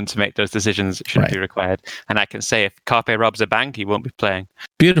backbone to make those decisions that shouldn't be required. And I can say if Carpe robs a bank, he won't be playing.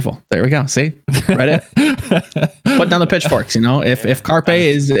 Beautiful. There we go. See? Right it. Put down the pitchforks, If Carpe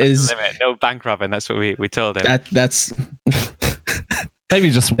is limit. No bank robbing, that's what we told him. That's maybe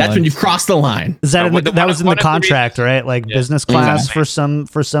just that's when you've crossed the line. Is that that was in the contract, right? Like business class for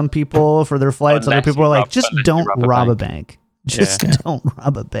some people for their flights. Other people are like, just don't rob a bank. Just don't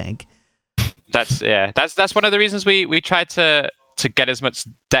rob a bank. That's one of the reasons we tried to get as much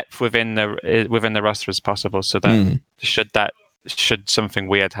depth within the roster as possible, so that should something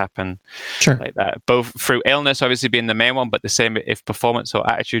weird happen, like that, both through illness obviously being the main one, but the same if performance or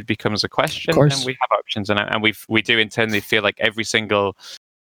attitude becomes a question, then we have options, and we do internally feel like every single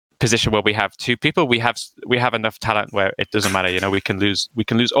position where we have two people, we have enough talent where it doesn't matter. You know, we can lose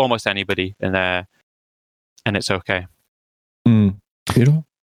almost anybody, and it's okay. Beautiful.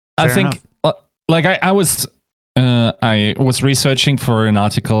 I Fair think, like I was researching for an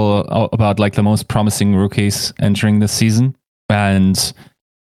article about like the most promising rookies entering this season, and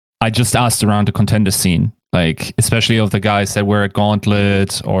I just asked around the contender scene, like especially of the guys that wear a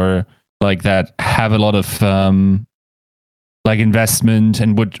gauntlet or like that have a lot of like investment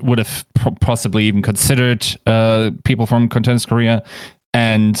and would have possibly even considered people from Contenders Korea.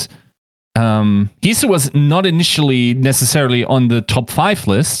 And Hisu was not initially necessarily on the top 5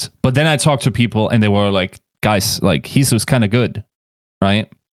 list, but then I talked to people and they were like, guys, like Hisu's kind of good,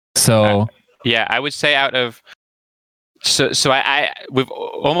 right? So yeah, I would say out of I with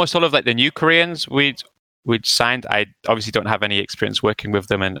almost all of like the new Koreans we'd signed, I obviously don't have any experience working with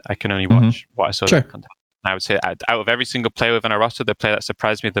them, and I can only watch what I saw. Sure. I would say out of every single player within our roster, the player that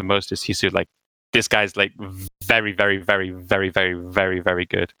surprised me the most is Hisu. Like, this guy's like very, very, very, very, very, very, very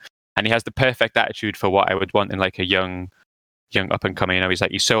good, and he has the perfect attitude for what I would want in like a young up and coming. You know,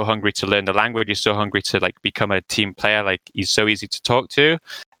 he's so hungry to learn the language. He's so hungry to like become a team player. Like, he's so easy to talk to.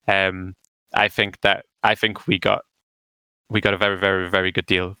 I think we got a very, very, very good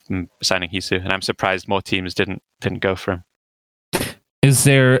deal from signing Hisu, and I'm surprised more teams didn't go for him. is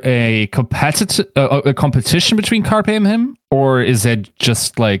there a competition between Carpe and him, or is it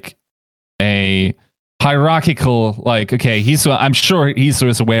just like a hierarchical, like, okay, I'm sure Hisu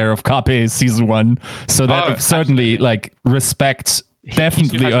is aware of Carpe's season 1, so that certainly like respect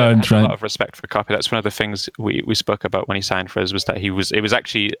definitely earned, a right? lot of respect for Carpe. That's one of the things we spoke about when he signed for us, was that it was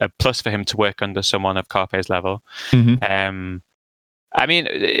actually a plus for him to work under someone of Carpe's level. Mm-hmm. I mean,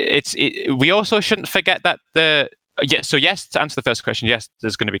 we also shouldn't forget that yes, to answer the first question, yes,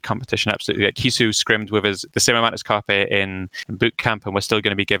 there's going to be competition, absolutely. Like, Hisu scrimmed with us the same amount as Carpe in boot camp, and we're still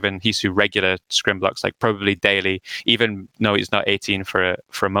going to be giving Hisu regular scrim blocks, like probably daily, even though he's not 18 for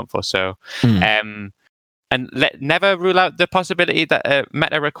a month or so. And never rule out the possibility that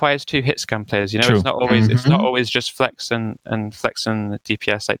meta requires 2 hit scan players. You know, it's not always just flex and flex and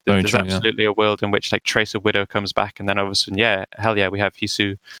DPS. Like, there's absolutely a world in which like Tracer Widow comes back, and then all of a sudden, we have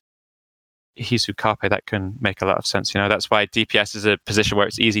Hisu Carpe. That can make a lot of sense. You know, that's why DPS is a position where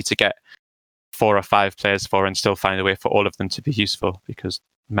it's easy to get 4 or 5 players for and still find a way for all of them to be useful, because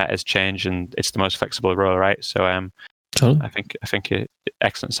metas change and it's the most flexible role, right? So totally. I think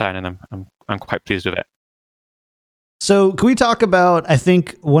excellent signing. I'm quite pleased with it. So can we talk about, I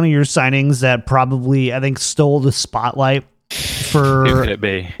think, one of your signings that probably, I think, stole the spotlight for... Who could it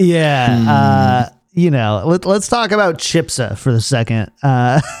be? Yeah. You know, let's talk about Chipsa for the second.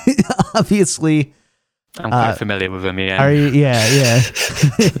 Obviously... I'm quite familiar with him, yeah. Are you? Yeah.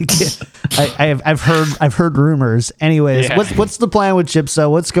 I've heard rumors. Anyways, what's the plan with Chipsa?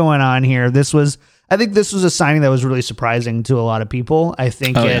 What's going on here? I think this was a signing that was really surprising to a lot of people. I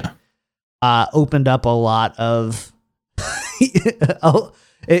think opened up a lot of...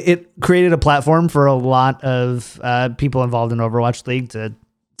 it created a platform for a lot of people involved in Overwatch League to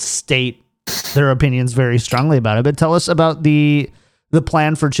state their opinions very strongly about it. But tell us about the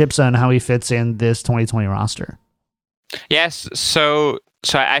plan for Chipsa and how he fits in this 2020 roster. Yes, so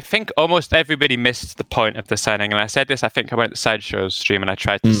I think almost everybody missed the point of the signing, and I said this, I think I went to Sideshow's stream and I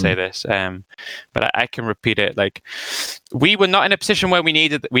tried to say this, but I can repeat it. Like, we were not in a position where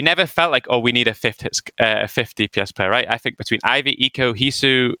we never felt like, we need a fifth DPS player, right? I think between Ivy, Eco,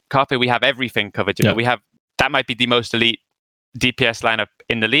 Hisu, Carpe, we have everything covered. You know, that might be the most elite DPS lineup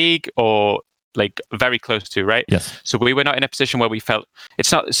in the league, or like very close to, right? Yes. So we were not in a position where we felt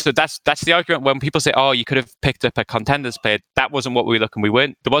it's not. So that's the argument when people say, "Oh, you could have picked up a contenders player." That wasn't what we were looking.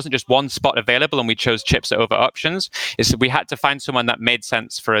 There wasn't just one spot available, and we chose Chipsa over options. It's we had to find someone that made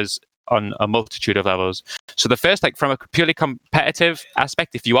sense for us on a multitude of levels. So the first, like from a purely competitive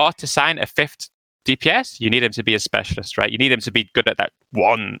aspect, if you are to sign a 5th DPS, you need him to be a specialist, right? You need him to be good at that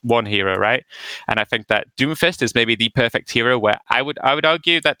one hero, right? And I think that Doomfist is maybe the perfect hero, where I would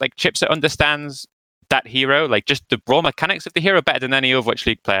argue that like Chipsa understands that hero, like just the raw mechanics of the hero better than any Overwatch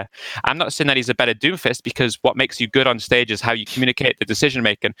League player. I'm not saying that he's a better Doomfist, because what makes you good on stage is how you communicate the decision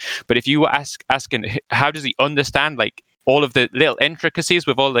making. But if you were asking how does he understand like all of the little intricacies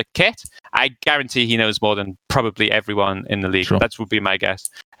with all the kit, I guarantee he knows more than probably everyone in the league. Sure. That would be my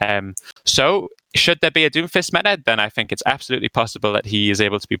guess. So should there be a Doomfist meta, then I think it's absolutely possible that he is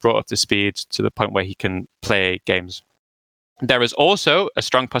able to be brought up to speed to the point where he can play games. There is also a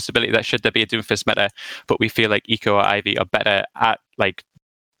strong possibility that should there be a Doomfist meta, but we feel like Eco or Ivy are better at like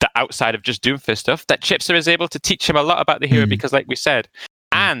the outside of just Doomfist stuff, that Chipsa is able to teach him a lot about the hero, because like we said,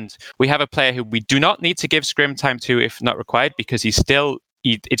 and we have a player who we do not need to give scrim time to if not required, because he's still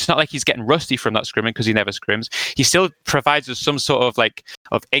it's not like he's getting rusty from that scrimming because he never scrims. He still provides us some sort of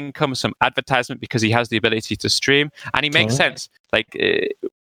of income, some advertisement because he has the ability to stream, and he makes sense.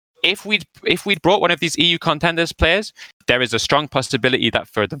 If we'd brought one of these EU contenders players, there is a strong possibility that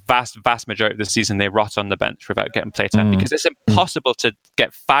for the vast majority of the season they rot on the bench without getting playtime because it's impossible to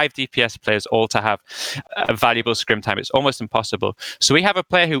get 5 DPS players all to have a valuable scrim time. It's almost impossible. So we have a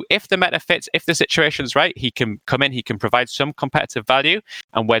player who, if the meta fits, if the situation's right, he can come in, he can provide some competitive value,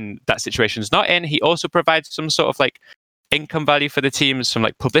 and when that situation's not in, he also provides some sort of income value for the team, some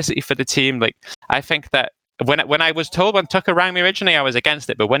publicity for the team. I think that when I was told, when Tucker rang me originally, I was against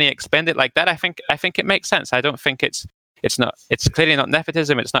it, but when he explained it like that, I think it makes sense. I don't think it's clearly not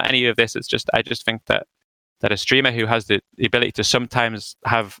nepotism. It's not any of this. I just think that a streamer who has the ability to sometimes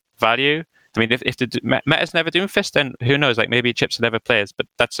have value. I mean, if the meta's never Doomfist, then who knows? Maybe Chips never plays, but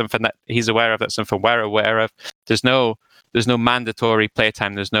that's something that he's aware of. That's something we're aware of. There's no mandatory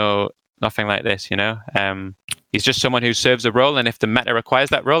playtime. There's nothing like this, He's just someone who serves a role, and if the meta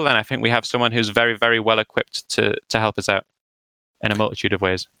requires that role, then I think we have someone who's very, very well equipped to help us out in a multitude of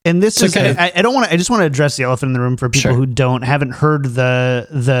ways. And this is I just want to address the elephant in the room for people who haven't heard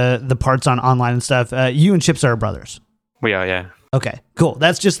the parts on online and stuff. You and Chips are brothers. We are, yeah. Okay, cool.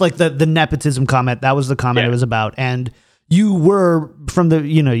 That's just the nepotism comment. That was the comment it was about. And you were from the,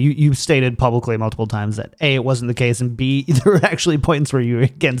 you stated publicly multiple times that A, it wasn't the case, and B, there were actually points where you were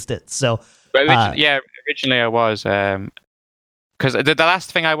against it. So, originally I was, because the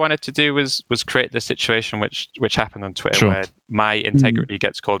last thing I wanted to do was create the situation which happened on Twitter where my integrity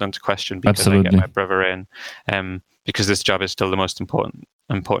gets called into question because I get my brother in, because this job is still the most important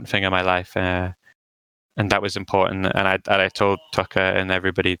thing in my life, and that was important, and I told Tucker and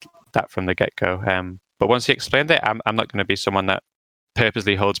everybody that from the get-go. But once he explained it, I'm not going to be someone that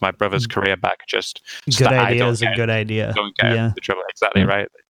purposely holds my brother's career back just good idea is a good idea. Don't get into trouble. Exactly right.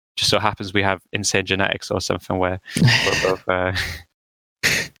 Just so happens we have insane genetics or something where we're both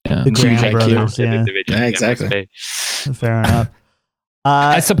the Graham brothers. Yeah, exactly. Fair enough.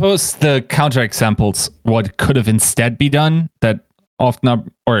 I suppose the counterexamples, what could have instead be done that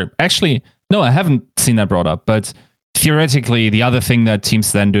often, or actually, no, I haven't seen that brought up, but theoretically, the other thing that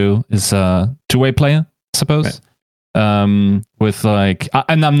teams then do is a two-way player, I suppose. Right. With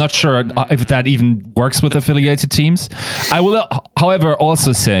and I'm not sure if that even works with affiliated teams. I will, however,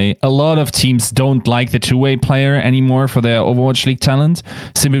 also say a lot of teams don't like the two-way player anymore for their Overwatch League talent,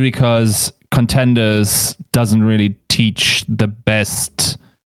 simply because Contenders doesn't really teach the best.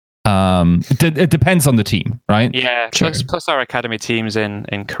 It depends on the team, right? Yeah. Plus our academy teams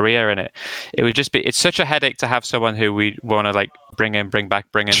in Korea, and it would just be, it's such a headache to have someone who we want to bring in, bring back.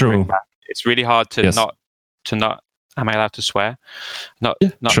 It's really hard to not. Am I allowed to swear? Not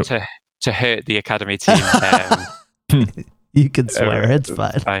to hurt the academy team. You can swear. It's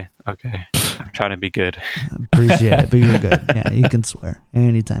fine. Okay. I'm trying to be good. Appreciate it, but you're good. Yeah, you can swear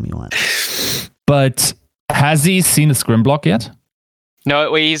anytime you want. But has he seen a scrim block yet?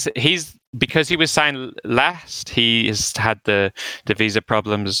 No, he's because he was signed last. He has had the visa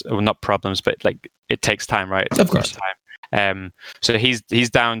problems, well, not problems, but it takes time, right? Of course. Time. So he's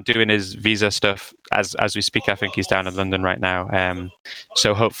down doing his visa stuff as we speak. I think he's down in London right now.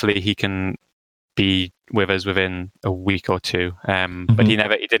 So hopefully he can be with us within a week or two. But he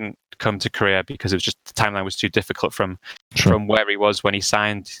didn't come to Korea because it was just the timeline was too difficult from where he was when he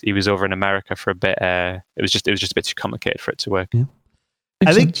signed. He was over in America for a bit. It was just a bit too complicated for it to work. Yeah.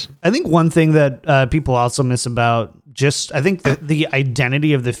 I think one thing that people also miss about the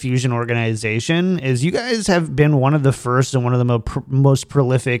identity of the Fusion organization is you guys have been one of the first and one of the most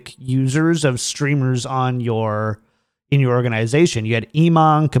prolific users of streamers in your organization. You had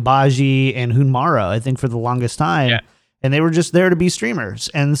Emong, Kabaji, and Hunmara, I think, for the longest time, and they were just there to be streamers.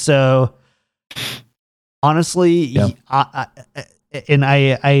 And so, honestly, I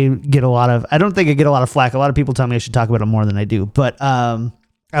get a lot of, I don't think I get a lot of flack. A lot of people tell me I should talk about it more than I do, but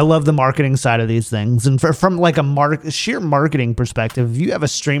I love the marketing side of these things. And from a sheer marketing perspective, if you have a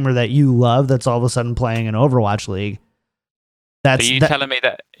streamer that you love that's all of a sudden playing an Overwatch League, telling me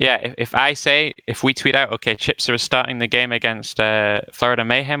that, if we tweet out, okay, Chips are starting the game against Florida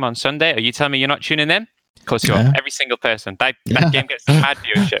Mayhem on Sunday, are you telling me you're not tuning in? Of course you are. Every single person. That game gets mad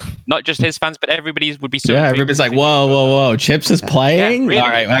viewership. Not just his fans, but everybody would be so. Yeah, everybody's like, whoa, Chips is playing? Really? All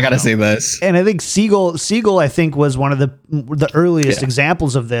right, I gotta see this. And I think Seagull, I think, was one of the earliest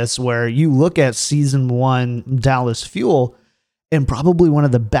examples of this, where you look at Season 1 Dallas Fuel, and probably one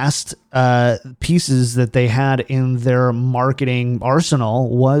of the best pieces that they had in their marketing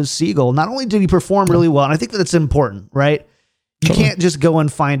arsenal was Seagull. Not only did he perform really well, and I think that's important, right? You can't just go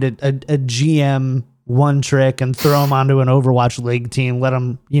and find a GM one trick and throw him onto an Overwatch League team, let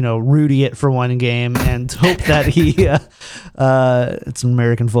him, Rudy it for one game and hope that he, it's an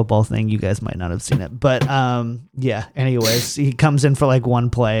American football thing. You guys might not have seen it, but anyways, he comes in for like one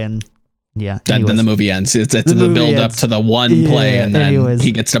play and then the movie ends. It's the build up to the one play and then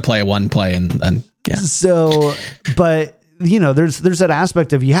he gets to play one play and then, So, but there's that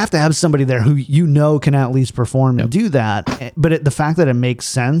aspect of you have to have somebody there who can at least perform and do that. But the fact that it makes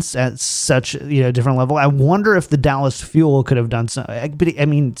sense at such a different level, I wonder if the Dallas Fuel could have done something. But I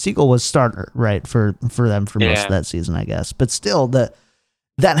mean, Siegel was starter right for them for most of that season, I guess. But still, that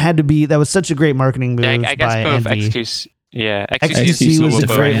was such a great marketing move. I guess by both Envy. XQC was a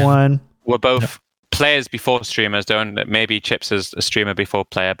great one. We're both players before streamers, maybe Chips is a streamer before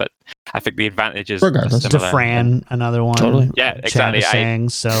player, but I think the advantages are similar. DeFran, another one. Totally. Yeah, exactly.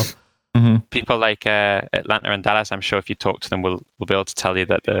 So people like Atlanta and Dallas, I'm sure if you talk to them, will be able to tell you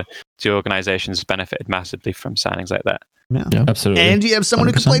that the two organizations benefited massively from signings like that. Yeah, absolutely. And you have someone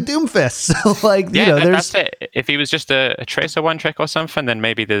 100%. Who can play Doomfist. So that's it. If he was just a Tracer one trick or something, then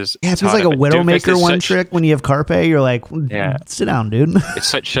maybe there's if it's like a Widowmaker one trick when you have Carpe, you're like, sit down, dude. It's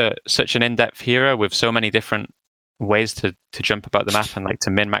such an in-depth hero with so many different ways to jump about the map and like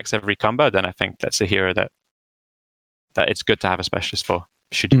to min-max every combo. Then I think that's a hero that it's good to have a specialist for.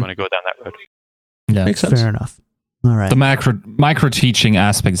 Should you want to go down that road? Yeah, makes sense. Fair enough. All right. The micro teaching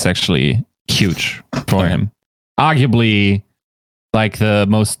aspect is actually huge for him. Arguably, like the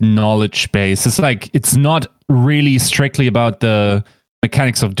most knowledge base. It's not really strictly about the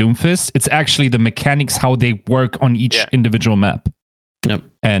mechanics of Doomfist. It's actually the mechanics, how they work on each individual map. Yep.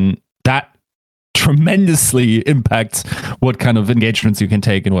 And that tremendously impacts what kind of engagements you can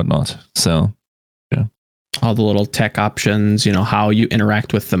take and whatnot. So, all the little tech options, how you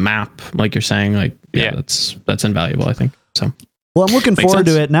interact with the map, like you're saying, that's invaluable, I think. So. Well, I'm looking forward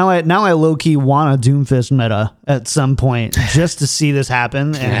to it. Now I low-key want a Doomfist meta at some point just to see this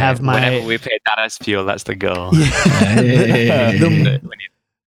happen and have my... Whenever we play Dallas Fuel, that's the goal.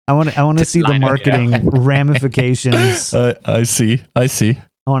 I want to see the marketing ramifications. I see. I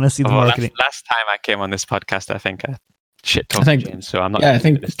want to see the marketing. Last time I came on this podcast, I think I shit talked James, so I'm not I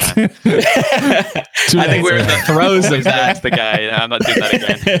think this time. I think we're in the throes of that. That's the guy. I'm not doing that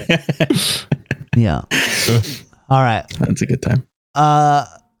again. Yeah. All right. That's a good time.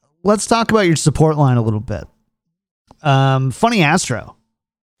 Let's talk about your support line a little bit. Funny Astro.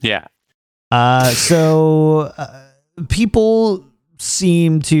 Yeah. So people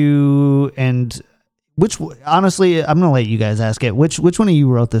seem to, and honestly, I'm gonna let you guys ask it. Which one of you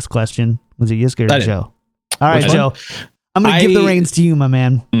wrote this question? Was it Yisker or Joe? All right, Joe. I'm gonna give the reins to you, my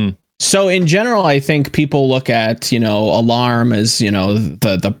man. So in general, I think people look at Alarm as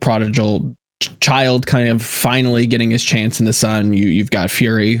the prodigal child kind of finally getting his chance in the sun. You've got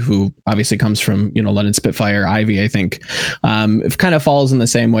Fury, who obviously comes from London Spitfire. Ivy, I think, it kind of falls in the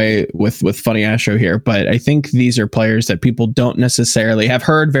same way with Funny Astro here. But I think these are players that people don't necessarily have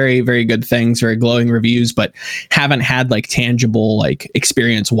heard very, very good things, very glowing reviews, but haven't had like tangible like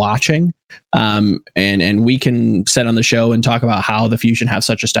experience watching. And we can sit on the show and talk about how the Fusion have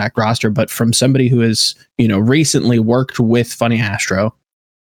such a stacked roster. But from somebody who has recently worked with Funny Astro,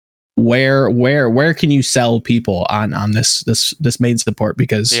 where can you sell people on this main support?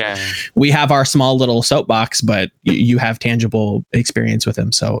 Because we have our small little soapbox, but you have tangible experience with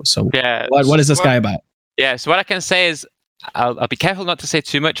him. So what is this guy about? Yeah. So what I can say is I'll be careful not to say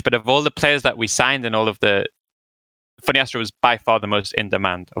too much, but of all the players that we signed and all of the Funny Astro was by far the most in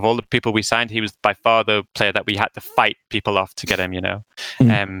demand. Of all the people we signed, he was by far the player that we had to fight people off to get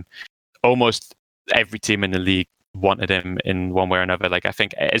him, almost every team in the league wanted him in one way or another. Like I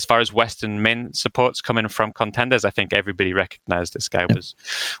think as far as Western main supports coming from contenders, I think everybody recognized this guy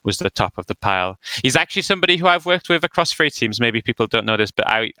was the top of the pile. He's actually somebody who I've worked with across 3 teams. Maybe people don't know this, but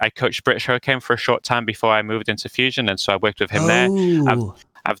I coached British Hurricane for a short time before I moved into Fusion, and so I worked with him there.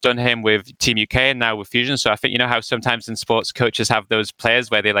 I've done him with Team UK and now with Fusion. So I think how sometimes in sports coaches have those players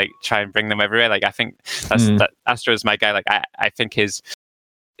where they like try and bring them everywhere. Like I think that Astro is my guy. Like I think his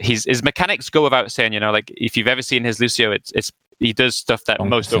mechanics go without saying. Like if you've ever seen his Lucio, he does stuff that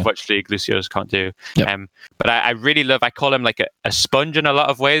most Overwatch League Lucios can't do. Yep. But I really love, I call him like a sponge in a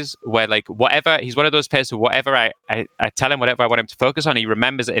lot of ways, where like whatever, he's one of those players who whatever I tell him, whatever I want him to focus on, he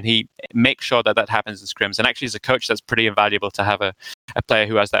remembers it and he makes sure that happens in scrims. And actually as a coach, that's pretty invaluable to have a player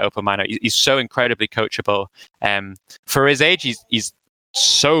who has that open mind. He's so incredibly coachable. For his age, he's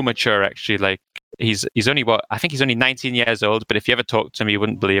so mature actually. Like he's only I think he's only 19 years old, but if you ever talk to him, you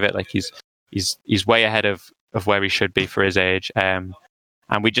wouldn't believe it. Like he's way ahead of where he should be for his age. And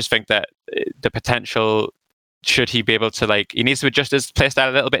we just think that the potential should he be able to like, he needs to adjust his playstyle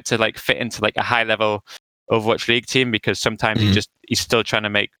a little bit to like fit into like a high level Overwatch League team, because sometimes he's still trying to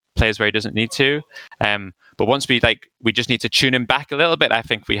make plays where he doesn't need to. But once we just need to tune him back a little bit, I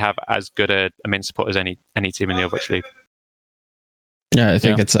think we have as good a main support as any team in the Overwatch League. Yeah, I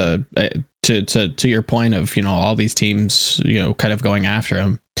think it's to your point of, you know, all these teams, you know, kind of going after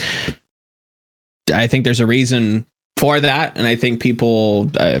him. I think there's a reason for that, and I think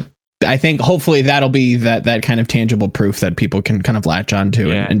people, I think hopefully that'll be that kind of tangible proof that people can kind of latch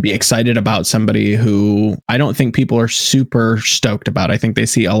onto and be excited about somebody who I don't think people are super stoked about. I think they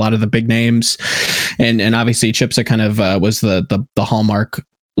see a lot of the big names, and obviously Chipsa kind of was the hallmark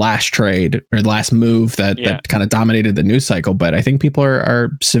last trade or last move that kind of dominated the news cycle. But I think people are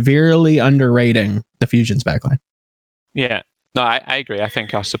severely underrating the Fusion's backline. Yeah, no, I agree. I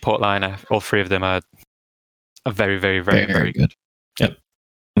think our support line, all three of them are very, very, very, very good. Yep.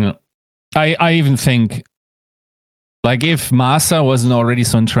 Yeah. I even think, like, if Masa wasn't already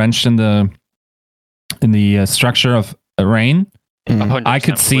so entrenched in the structure of Rain, I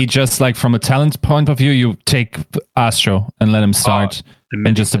could see just like from a talent point of view, you take Astro and let him start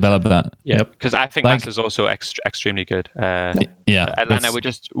and just develop that. Yeah, because I think Masa's also extremely good. Atlanta,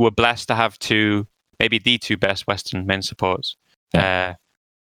 we're blessed to have maybe the two best Western main supports. Yeah.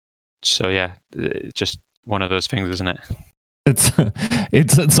 So yeah, just one of those things, isn't it?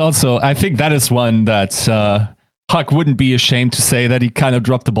 It's also, I think that is one that Huck wouldn't be ashamed to say that he kind of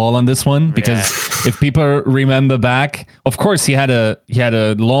dropped the ball on this one, because if people remember back, of course he had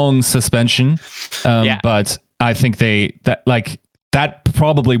a long suspension, but I think that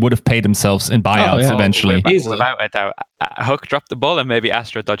probably would have paid themselves in buyouts eventually. Without a doubt. Huck dropped the ball and maybe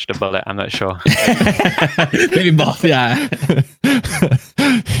Astra dodged a bullet. I'm not sure. Maybe both, yeah.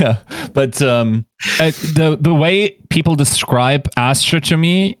 Yeah, but the way people describe Astra to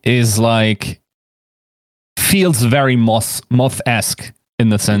me is like, feels very moth-esque in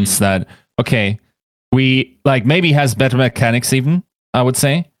the sense that, okay, we like maybe has better mechanics even, I would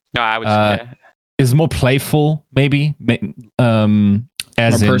say. No, I would say is more playful, maybe.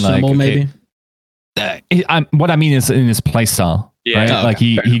 As more personable, maybe. What I mean is in his playstyle. Yeah, right? Like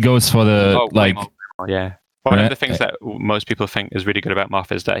he goes for the One of the things that most people think is really good about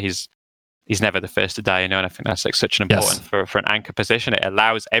Moth is that he's never the first to die, you know, and I think that's like such an important for an anchor position. It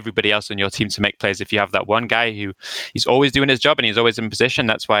allows everybody else on your team to make plays. If you have that one guy who he's always doing his job and he's always in position,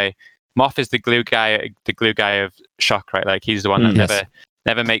 that's why Moth is the glue guy of Shock, right? Like he's the one that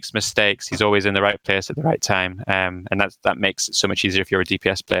never makes mistakes. He's always in the right place at the right time, and that makes it so much easier if you're a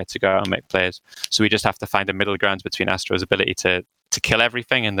DPS player to go out and make plays. So we just have to find a middle ground between Astro's ability to kill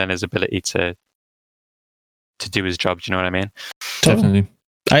everything and then his ability to do his job. Do you know what I mean? Definitely.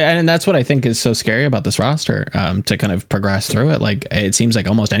 And that's what I think is so scary about this roster, to kind of progress through it. Like, it seems like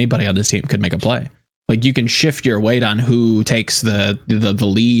almost anybody on this team could make a play. Like, you can shift your weight on who takes the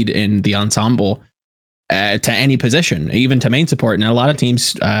lead in the ensemble to any position, even to main support. And a lot of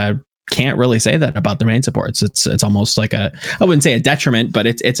teams can't really say that about their main supports. It's almost like I wouldn't say a detriment, but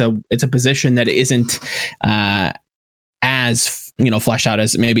it's a position that isn't as, you know, fleshed out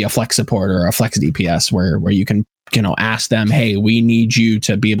as maybe a flex support or a flex DPS, where you can, you know, ask them, hey, we need you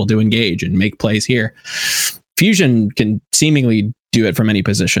to be able to engage and make plays here. Fusion can seemingly do it from any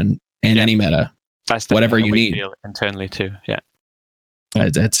position in any meta. That's whatever you need internally too. Yeah,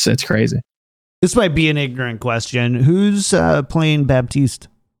 it's crazy. This might be an ignorant question. Who's playing Baptiste?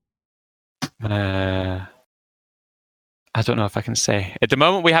 I don't know if I can say. At the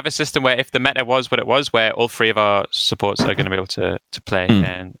moment, we have a system where if the meta was what it was, where all three of our supports are going to be able to play,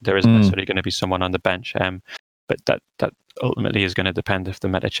 and there isn't necessarily going to be someone on the bench. But that ultimately is going to depend if the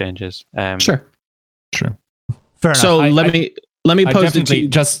meta changes. Sure. Fair enough. So let me pose it to you.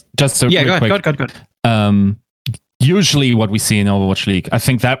 Just so go ahead. Usually what we see in Overwatch League, I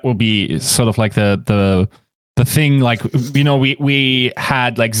think that will be sort of like the thing, like, you know, we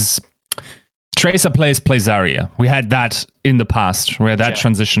had like Tracer plays Zarya. We had that in the past where that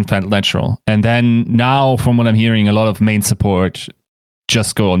transition felt natural. And then now, from what I'm hearing, a lot of main support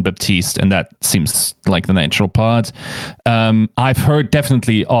just go on Baptiste, and that seems like the natural part. I've heard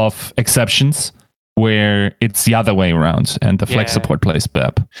definitely of exceptions where it's the other way around and the flex support plays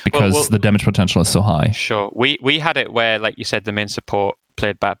Bap because the damage potential is so high. Sure. We had it where, like you said, the main support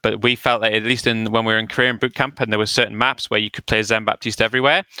played Bap, but we felt like, at least when we were in Korean bootcamp, and there were certain maps where you could play Zen Baptiste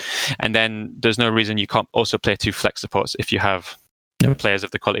everywhere, and then there's no reason you can't also play two flex supports if you have players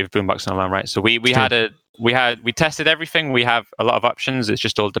of the quality of Boombox and Alarm, right? So we tested everything. We have a lot of options. It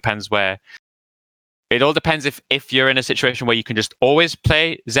just all depends where. It all depends if you're in a situation where you can just always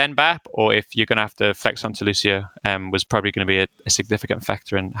play Zen Bap, or if you're going to have to flex onto Lucio, was probably going to be a significant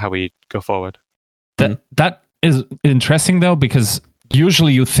factor in how we go forward. That is interesting though, because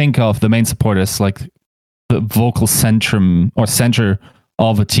usually you think of the main support as like the vocal centrum or center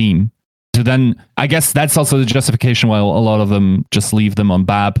of a team. So then I guess that's also the justification why a lot of them just leave them on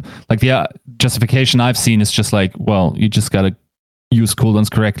BAB. Like the justification I've seen is just like, well, you just got to use cooldowns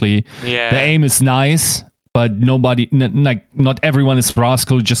correctly. Yeah. The aim is nice, but nobody, like not everyone is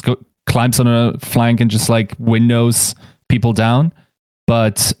Rascal who just climbs on a flank and just like windows people down.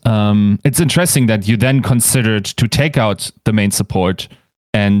 But it's interesting that you then considered to take out the main support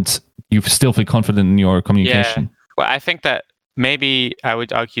and you still feel confident in your communication. Yeah. Well, I think that maybe I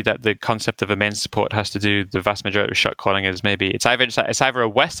would argue that the concept of a main support has to do the vast majority of shot calling is maybe it's either a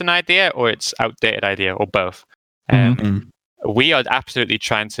Western idea or it's outdated idea or both. We are absolutely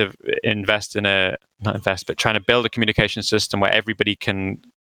trying to trying to build a communication system where everybody can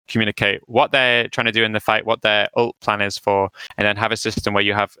communicate what they're trying to do in the fight, what their ult plan is for, and then have a system where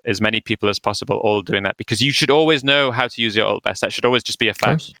you have as many people as possible all doing that, because you should always know how to use your ult best. That should always just be a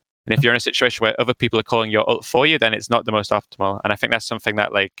fact. And if you're in a situation where other people are calling your ult for you, then it's not the most optimal. And I think that's something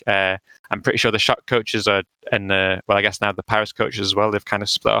that, like, I'm pretty sure the shot coaches are, and I guess now the Paris coaches as well, they've kind of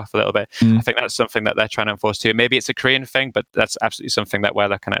split off a little bit. I think that's something that they're trying to enforce too. Maybe it's a Korean thing, but that's absolutely something that we're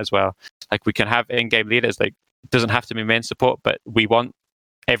looking at as well. Like, we can have in-game leaders, like, it doesn't have to be main support, but we want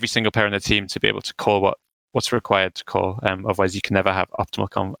every single player in the team to be able to call what's required to call. Otherwise, you can never have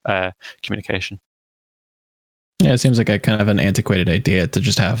optimal communication. Yeah, it seems like a kind of an antiquated idea to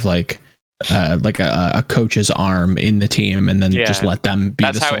just have like a coach's arm in the team and then just let them be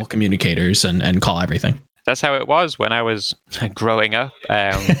the sole communicators and call everything. That's how it was when I was growing up.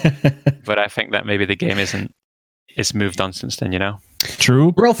 But I think that maybe the game it's moved on since then, you know?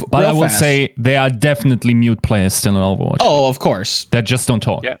 True. But I would say they are definitely mute players still in Overwatch. Oh, of course. That just don't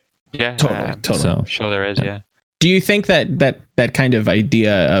talk. Yeah. Totally. So, I'm sure there is, yeah. Do you think that kind of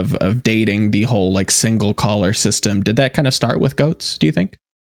idea of dating the whole like single caller system, did that kind of start with GOATs, do you think?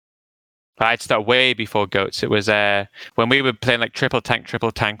 I'd start way before GOATs. It was when we were playing like triple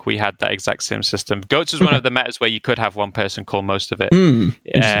tank, we had that exact same system. GOATs was one of the metas where you could have one person call most of it.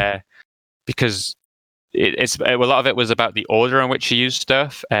 Because a lot of it was about the order in which you use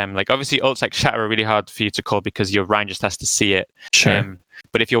stuff. Like obviously ults like Shatter are really hard for you to call because your Ryan just has to see it. Sure.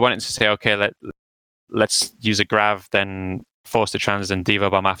 But if you're wanting to say, okay, let's use a Grav, then force the trans and Diva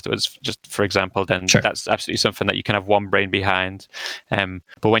Bomb afterwards, just for example, then that's absolutely something that you can have one brain behind.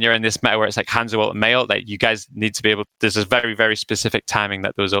 But when you're in this meta where it's like Hanzo ult and Mei ult, like you guys need to be able, there's a very, very specific timing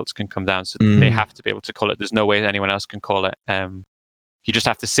that those ults can come down. So they have to be able to call it. There's no way anyone else can call it. You just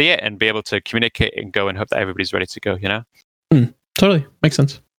have to see it and be able to communicate and go and hope that everybody's ready to go, you know? Totally. Makes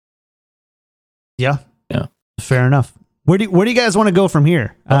sense. Yeah. Fair enough. Where do you guys want to go from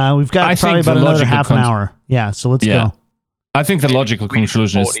here? We've got probably about another half an hour. Yeah, so let's go. I think the logical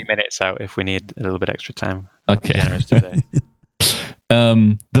conclusion is 40 minutes out if we need a little bit extra time. Okay. Generous today.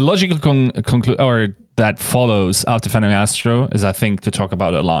 The logical conclusion, or that follows after Phantom Astro, is I think to talk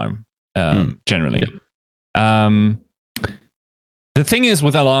about Alarm generally. The thing is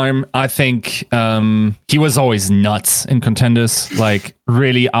with Alarm, I think he was always nuts in contenders. Like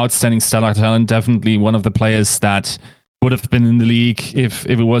really outstanding stellar talent. Definitely one of the players that would have been in the league if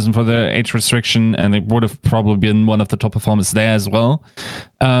it wasn't for the age restriction, and it would have probably been one of the top performers there as well.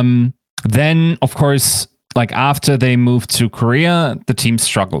 Then, of course, like after they moved to Korea, the team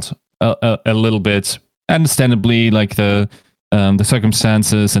struggled a little bit, understandably, like the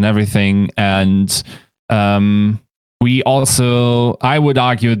circumstances and everything. And we also, I would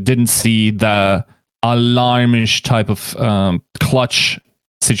argue, didn't see the alarmish type of clutch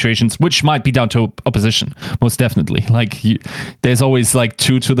situations, which might be down to opposition, most definitely. Like there's always like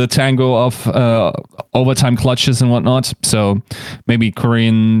two to the tango of overtime clutches and whatnot. So maybe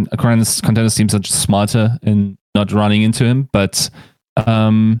Korean contenders teams are just smarter in not running into him. But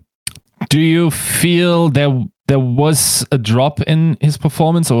do you feel there was a drop in his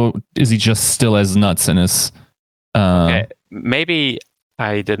performance, or is he just still as nuts in his? Okay, maybe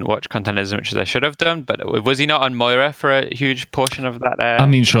I didn't watch Contenders as much as I should have done, but was he not on Moira for a huge portion of that? I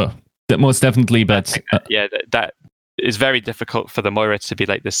mean, sure, that most definitely, but that is very difficult for the Moira to be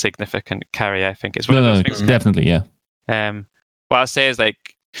like the significant carry. I think it's one of those things. Definitely, yeah. What I'll say is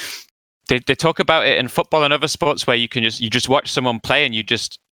like they talk about it in football and other sports where you just watch someone play and you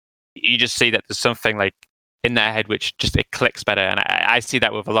just see that there's something like in their head which just it clicks better, and I see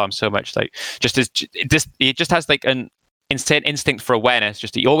that with Alarm so much. Like he just has like an insane instinct for awareness.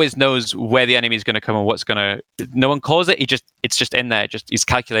 Just he always knows where the enemy is going to come and what's going to. No one calls it. It's just in there. Just he's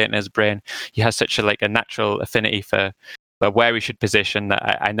calculating in his brain. He has such a natural affinity for where he should position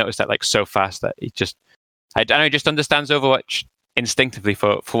that I noticed that like so fast that he just. I don't know. He just understands Overwatch instinctively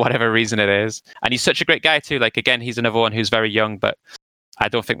for whatever reason it is. And he's such a great guy too. Like, again, he's another one who's very young, but I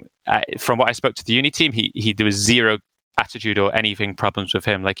don't think, from what I spoke to the uni team, there was zero attitude or anything problems with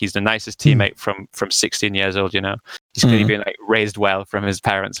him. Like, he's the nicest teammate from 16 years old, you know. He's clearly been like raised well from his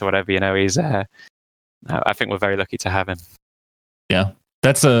parents or whatever, you know. He's I think we're very lucky to have him. Yeah.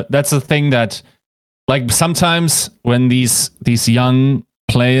 That's a thing that, like, sometimes when these young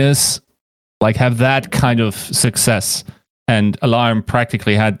players like have that kind of success, and Alarm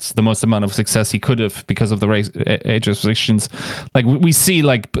practically had the most amount of success he could have because of the age restrictions. Like, we see,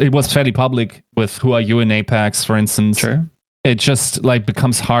 like, it was fairly public with Who Are You in Apex, for instance. Sure. It just like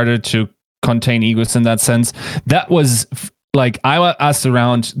becomes harder to contain egos in that sense. That was like, I asked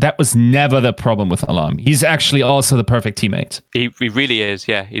around, that was never the problem with Alarm. He's actually also the perfect teammate. He really is.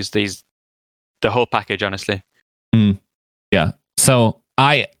 Yeah, he's the whole package, honestly. Yeah. So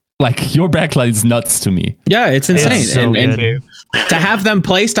like, your backline is nuts to me. Yeah, it's insane. It's so and good. to have them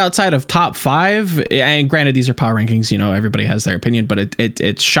placed outside of top 5, and granted, these are power rankings, you know, everybody has their opinion, but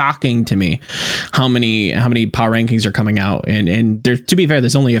it's shocking to me how many power rankings are coming out. And there, to be fair,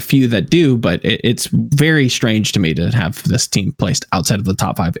 there's only a few that do, but it's very strange to me to have this team placed outside of the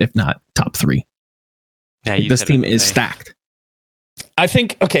top 5, if not top 3. Yeah, This team is stacked. I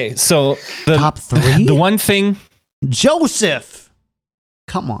think, okay, so the Top 3? the one thing, Joseph.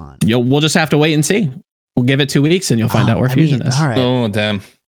 Come on. We'll just have to wait and see. We'll give it 2 weeks and you'll find out where Fusion is. All right. oh damn.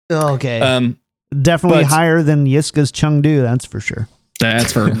 Okay. but- Definitely higher than Yiska's Chengdu, that's for sure.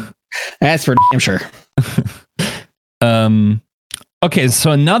 That's for damn sure. Okay,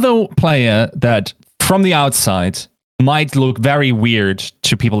 so another player that from the outside might look very weird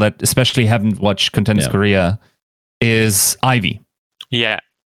to people that especially haven't watched Contenders Korea is Ivy. Yeah.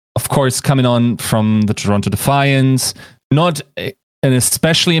 Of course, coming on from the Toronto Defiance, not an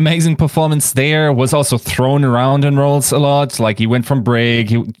especially amazing performance there, was also thrown around in roles a lot. Like, he went from Brig,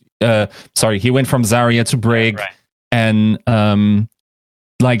 he went from Zarya to Brig, Right. and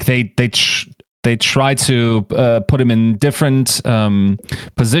like they try to put him in different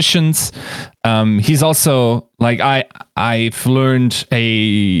positions. He's also, like, I've learned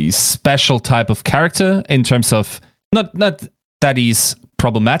a special type of character in terms of not that he's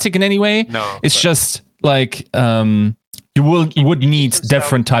problematic in any way. No, it's just like you would need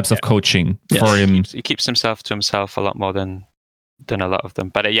different types of coaching for him. He keeps himself to himself a lot more than a lot of them.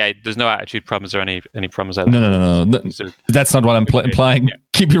 But yeah, there's no attitude problems or any problems like that. No. So, That's not what I'm implying. Yeah.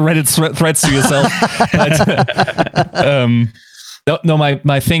 Keep your Reddit threads to yourself. But, no,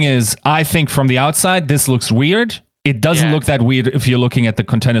 my thing is, I think from the outside, this looks weird. It doesn't look that weird if you're looking at the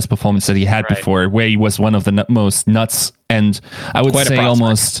Contenders performance that he had before, where he was one of the most nuts, and I would say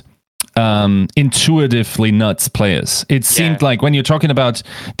almost intuitively nuts players. It seemed like when you're talking about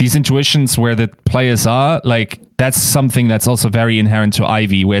these intuitions where the players are, like, that's something that's also very inherent to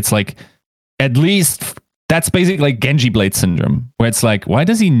Ivy, where it's like, at least that's basically like Genji Blade syndrome, where it's like, why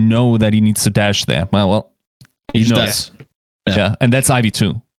does he know that he needs to dash there? Well, he knows. Yeah, and that's Ivy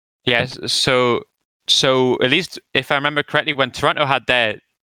too. Yes. So at least if I remember correctly, when Toronto had their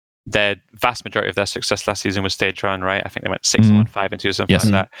vast majority of their success last season was stage run, right? I think they went 6-1-5-2 or something like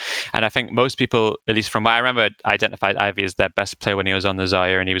that. And I think most people, at least from what I remember, identified Ivy as their best player when he was on the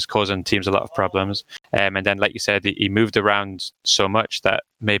Zarya, and he was causing teams a lot of problems. And then, like you said, he moved around so much that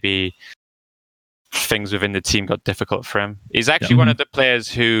maybe things within the team got difficult for him. He's actually one of the players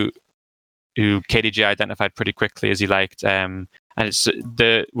who KDJ identified pretty quickly as he liked. And it's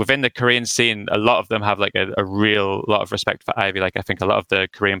within the Korean scene, a lot of them have like a real lot of respect for Ivy. Like, I think a lot of the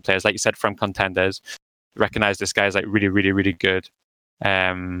Korean players, like you said, from Contenders, recognize this guy as like really, really, really good.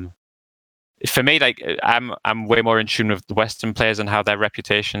 For me, like, I'm way more in tune with the Western players and how their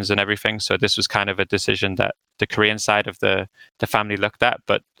reputations and everything. So this was kind of a decision that the Korean side of the family looked at,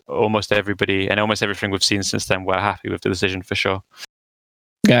 but almost everybody and almost everything we've seen since then, we're happy with the decision for sure.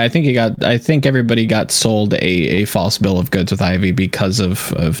 Yeah, I think everybody got sold a false bill of goods with Ivy because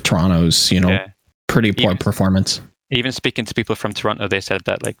of Toronto's, pretty poor performance. Even speaking to people from Toronto, they said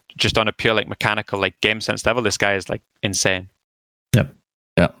that, like, just on a pure, like, mechanical, like, game sense level, this guy is, like, insane. Yep.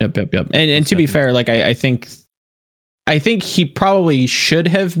 And to be fair, like, I think he probably should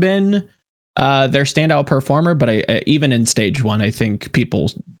have been their standout performer, but even in stage 1, I think people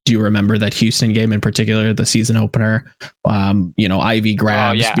do remember that Houston game in particular, the season opener. Ivy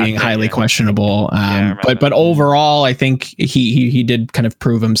grabs being highly questionable. But overall, I think he did kind of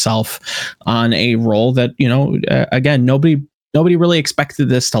prove himself on a role that, again, nobody nobody really expected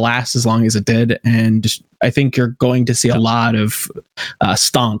this to last as long as it did, and I think you're going to see a lot of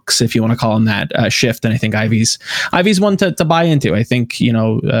stonks, if you want to call them that, shift. And I think Ivy's one to buy into. I think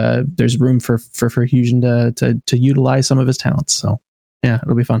there's room for Fusion to utilize some of his talents. So yeah,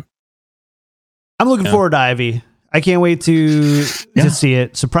 it'll be fun. I'm looking forward to Ivy. I can't wait to see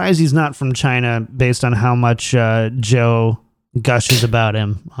it. Surprised he's not from China, based on how much Joe gushes about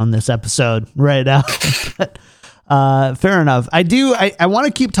him on this episode right now. But, fair enough. I want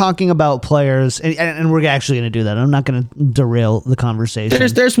to keep talking about players, and we're actually going to do that. I'm not going to derail the conversation.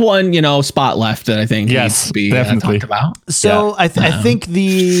 There's one spot left that I think needs to be definitely talked about. So I think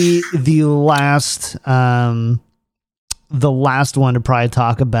the last one to probably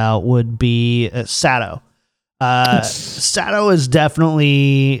talk about would be Sato. Sato is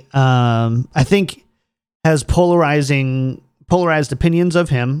definitely, I think, has polarized opinions of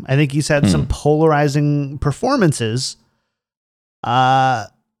him. I think he's had some polarizing performances.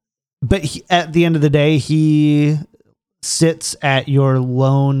 But at the end of the day, he sits at your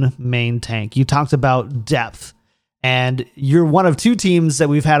lone main tank. You talked about depth, and you're one of two teams that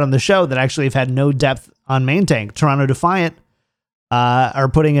we've had on the show that actually have had no depth on main tank. Toronto Defiant are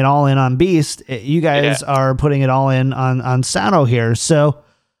putting it all in on Beast. You guys are putting it all in on Sato here. So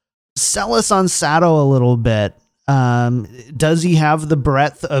sell us on Sato a little bit. Does he have the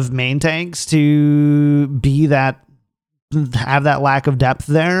breadth of main tanks to have that lack of depth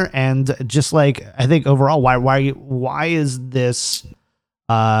there? And just like, I think overall, why is this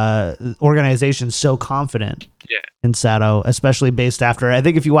organization so confident in Sato, especially based after, I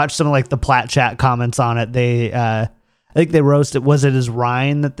think if you watch some of like the Plat Chat comments on it, I think they roasted. Was it his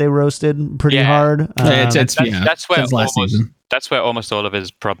Ryan that they roasted pretty hard? That's where almost all of his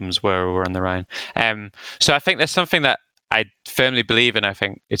problems were on the Ryan. So I think there's something that I firmly believe in. I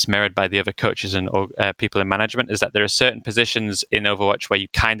think it's mirrored by the other coaches and people in management, is that there are certain positions in Overwatch where you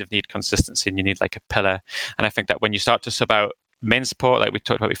kind of need consistency and you need like a pillar. And I think that when you start to sub out main support, like we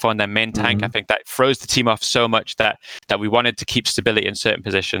talked about before, and then main tank, I think that throws the team off so much that we wanted to keep stability in certain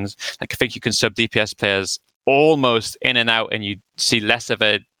positions. Like I think you can sub DPS players almost in and out and you see less of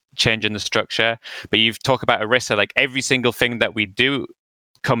a change in the structure. But you've talked about Orisa, like every single thing that we do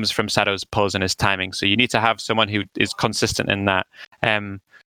comes from Sato's pulls and his timing. So you need to have someone who is consistent in that.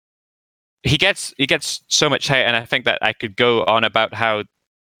 He gets so much hate, and I think that I could go on about how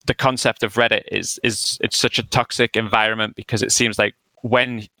the concept of Reddit is it's such a toxic environment, because it seems like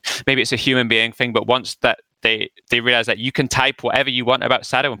when maybe it's a human being thing, but once that they realize that you can type whatever you want about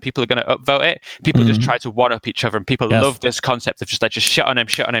Sato and people are going to upvote it, people just try to one up each other, and people love this concept of just shit on him,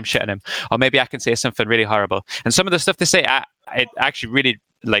 or maybe I can say something really horrible. And some of the stuff they say, I actually really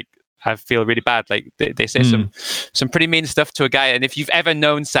I feel really bad. Like they say some pretty mean stuff to a guy. And if you've ever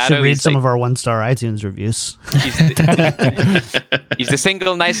known Sato, should read some of our 1-star iTunes reviews. He's the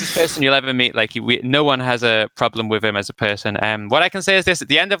single nicest person you'll ever meet. Like no one has a problem with him as a person. What I can say is this: at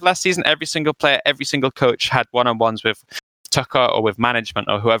the end of last season, every single player, every single coach had one-on-ones with Tucker or with management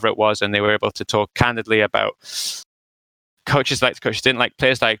or whoever it was, and they were able to talk candidly about coaches liked, coaches didn't like,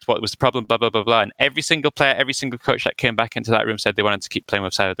 players liked, what was the problem, blah, blah, blah, blah. And every single player, every single coach that came back into that room said they wanted to keep playing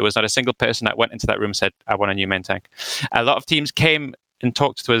with Sato. There was not a single person that went into that room and said, I want a new main tank. A lot of teams came and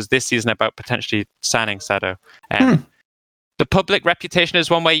talked to us this season about potentially signing Sato. The public reputation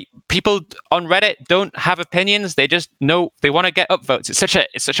is one way. People on Reddit don't have opinions. They just know they want to get upvotes. It's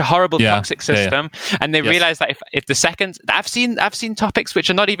such a horrible, toxic system. And they realize that if the second, I've seen topics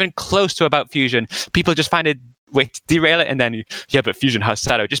which are not even close to about Fusion, people just find it, derail it, and then but Fusion has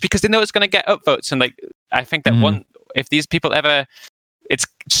Sato, just because they know it's going to get upvotes. And I think that if these people ever, it's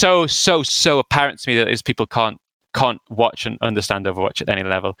so apparent to me that these people can't watch and understand Overwatch at any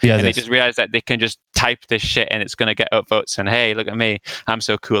level. And they just realize that they can just type this shit and it's going to get upvotes, and hey, look at me, I'm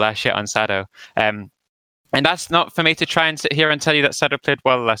so cool, I shit on Sato. And that's not for me to try and sit here and tell you that Sato played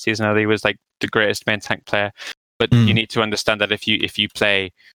well last season, or he was like the greatest main tank player. But you need to understand that if you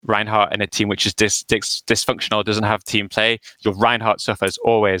play Reinhardt in a team which is dysfunctional, doesn't have team play, your Reinhardt suffers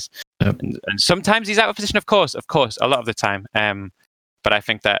always. And sometimes he's out of position, of course, a lot of the time. But I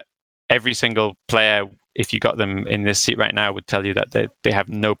think that every single player, if you got them in this seat right now, would tell you that they have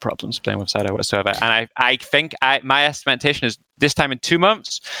no problems playing with Sato whatsoever. And I think my estimation is this time in 2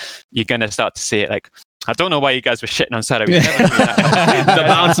 months, you're going to start to see it. Like, I don't know why you guys were shitting on Sato. The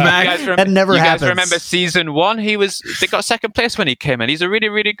bounce back. That never happens. You guys remember season 1? They got second place when he came in. He's a really,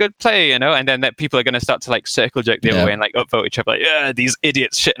 really good player, And then that people are going to start to circle jerk the other way and upvote each other. Like, these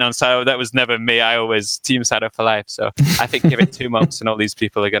idiots shitting on Sato. That was never me. I always team Sato for life. So I think give it 2 months and all these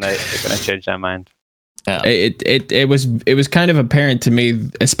people are going to change their mind. It was kind of apparent to me,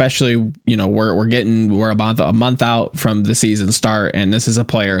 especially, we're about a month out from the season start, and this is a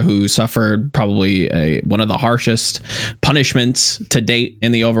player who suffered probably one of the harshest punishments to date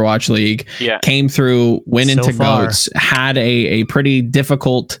in the Overwatch League. Yeah. Came through, went So into far. GOATS, had a pretty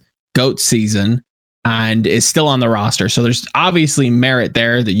difficult GOAT season, and is still on the roster. So there's obviously merit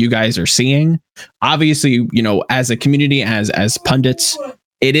there that you guys are seeing. Obviously, as a community, as pundits,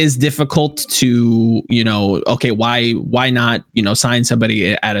 it is difficult to, okay, why not, sign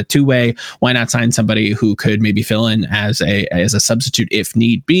somebody at a two-way? Why not sign somebody who could maybe fill in as a substitute if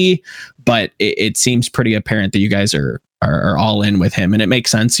need be? But it seems pretty apparent that you guys are all in with him, and it makes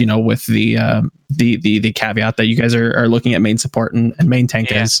sense, with the caveat that you guys are looking at main support and main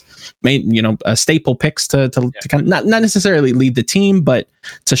tank as main, staple picks to kind of not necessarily lead the team, but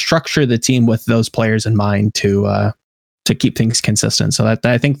to structure the team with those players in mind to keep things consistent. So that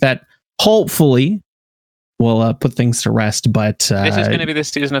I think that hopefully will put things to rest. But this is going to be the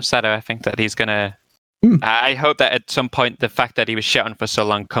season of Sado. I think that he's going to. I hope that at some point the fact that he was shut on for so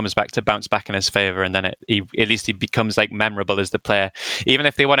long comes back to bounce back in his favor, and then at least he becomes like memorable as the player. Even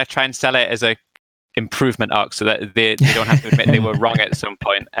if they want to try and sell it as a improvement arc, so that they don't have to admit they were wrong at some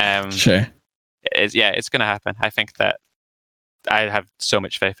point. Sure. It's going to happen. I think that I have so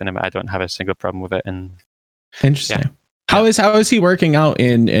much faith in him. I don't have a single problem with it. And interesting. Yeah. How is he working out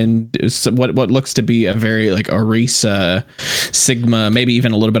in what looks to be a very like Orisa, Sigma, maybe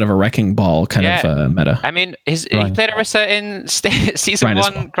even a little bit of a Wrecking Ball kind of meta? I mean, he played Orisa in season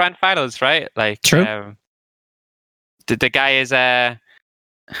 1 grand finals, right? Like, true. The guy is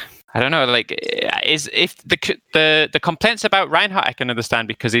I don't know, like, if the complaints about Reinhardt I can understand,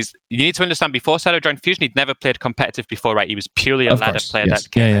 because you need to understand, before Sado joined Fusion, he'd never played competitive before, right? He was purely a ladder player that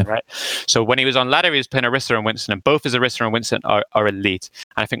came in, right? So when he was on ladder, he was playing Orisa and Winston, and both his Orisa and Winston are elite.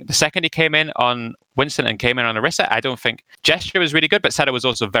 And I think the second he came in on Winston and came in on Orisa, I don't think Gesture was really good, but Sado was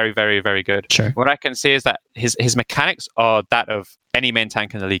also very, very, very good. Sure. What I can say is that his mechanics are that of any main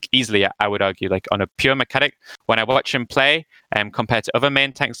tank in the league, easily, I would argue. Like, on a pure mechanic, when I watch him play, compared to other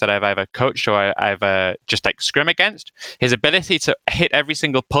main tanks that I've either coached or I've just like scrim against, his ability to hit every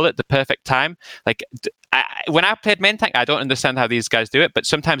single pull at the perfect time, like, when I played main tank, I don't understand how these guys do it, but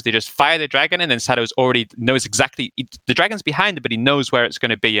sometimes they just fire the dragon and then Sado's already knows exactly, the dragon's behind it, but he knows where it's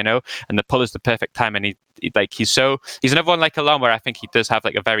going to be, and the pull is the perfect time, and he's another one like Alarm, where I think he does have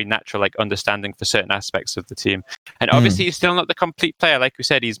like a very natural like understanding for certain aspects of the team. And obviously he's still not the complete player. Like we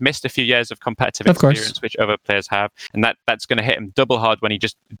said, he's missed a few years of competitive experience, which other players have, and that's going to hit him double hard when he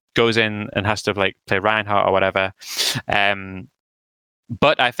just goes in and has to like play Reinhardt or whatever.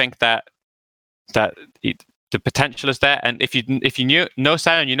 But I think that the potential is there, and if you know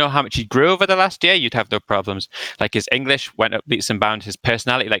Sado and you know how much he grew over the last year, you'd have no problems. Like, his English went up leaps and bounds, his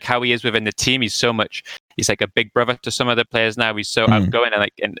personality, like how he is within the team, he's like a big brother to some of the players now. He's so outgoing, and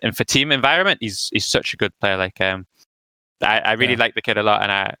like and for team environment, he's such a good player. Like, I really like the kid a lot,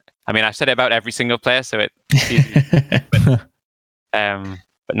 and I mean I've said it about every single player, so it's easy.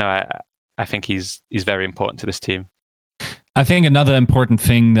 But no, I think he's very important to this team. I think another important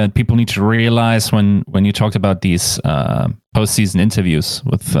thing that people need to realize when you talked about these postseason interviews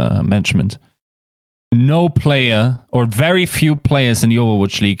with management, no player or very few players in the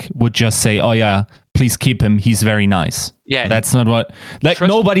Overwatch League would just say, "Oh yeah, please keep him. He's very nice." Yeah, that's not what. Like,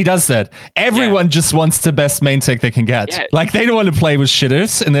 nobody does that. Everyone just wants the best main tech they can get. Yeah. Like, they don't want to play with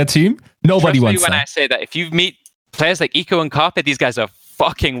shitters in their team. Nobody wants that. When I say that, if you meet players like Eco and Carpe, these guys are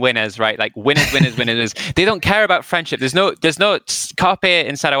fucking winners, right? Like, winners. They don't care about friendship. There's no Carpe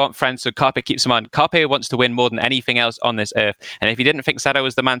and Sado want friends, so Carpe keeps him on. Carpe wants to win more than anything else on this earth. And if he didn't think Sado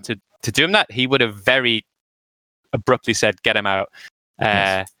was the man to do him that, he would have very abruptly said, "Get him out."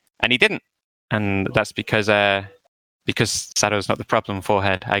 And he didn't. And that's because Sado's not the problem for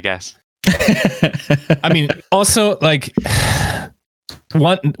Head, I guess. I mean, also, like,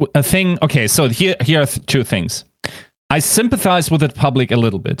 a thing. Okay, so here are two things. I sympathize with the public a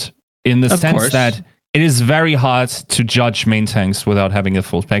little bit, in the sense that it is very hard to judge main tanks without having a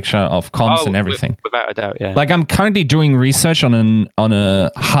full picture of comps and everything. Without a doubt, yeah. Like, I'm currently doing research on an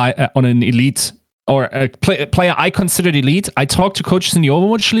elite, or a player I considered elite. I talked to coaches in the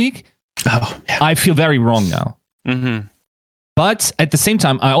Overwatch League. Oh, yeah. I feel very wrong now. Mm-hmm. But at the same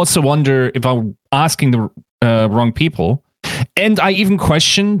time, I also wonder if I'm asking the wrong people, and I even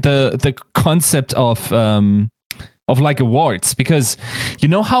question the concept of like awards, because you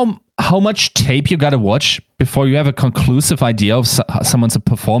know how much tape you gotta watch before you have a conclusive idea of someone's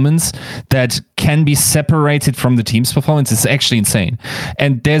performance that can be separated from the team's performance. It's actually insane.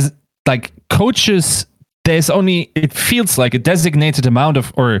 And there's like coaches it feels like a designated amount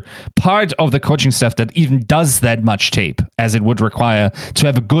of, or part of the coaching staff that even does that much tape as it would require to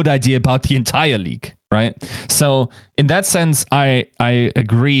have a good idea about the entire league, right? So in that sense, I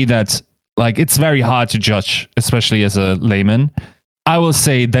agree that like it's very hard to judge, especially as a layman. I will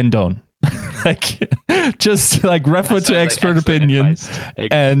say then don't. Like just like refer to expert opinion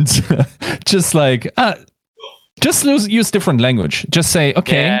and just like just use different language. Just say,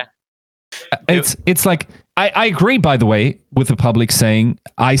 okay. Yeah. It's like I agree, by the way, with the public saying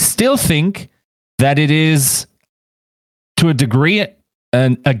I still think that it is to a degree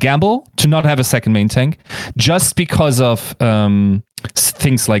a gamble to not have a second main tank just because of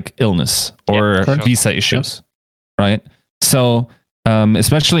things like illness or visa issues, right? So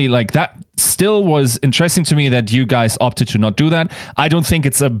especially like that still was interesting to me that you guys opted to not do that. I don't think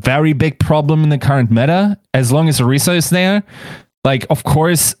it's a very big problem in the current meta as long as Orisa is there. Like, of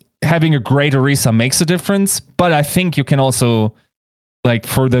course, having a great Orisa makes a difference, but I think you can also, like,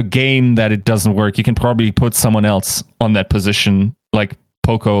 for the game that it doesn't work, you can probably put someone else on that position, like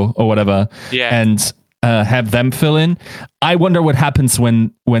Poco or whatever, and have them fill in. I wonder what happens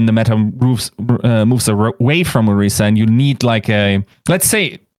when the meta moves away from Orisa and you need like let's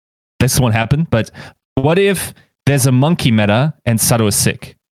say this won't happen, but what if there's a monkey meta and Sado is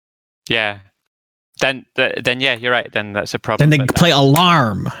sick? Yeah. Then yeah, you're right. Then that's a problem. Then they play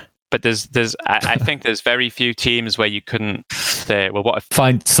Alarm. But I think there's very few teams where you couldn't say, well, what if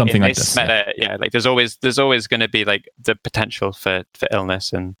find something like this? Meta, yeah, like there's always going to be like the potential for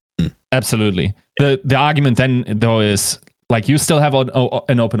illness and. Absolutely. The argument then though is like you still have an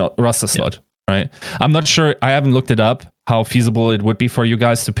open roster slot, right? I'm not sure. I haven't looked it up how feasible it would be for you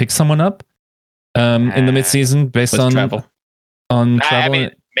guys to pick someone up in the midseason based on travel. Travel. I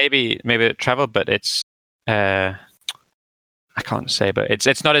mean, maybe travel, but it's. I can't say, but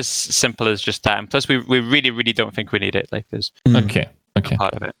it's not as simple as just that. And plus, we really, really don't think we need it. Like there's okay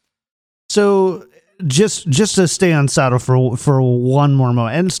part of it. So just to stay on Sado for one more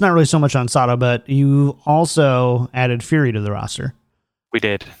moment, and it's not really so much on Sado, but you also added Fury to the roster. We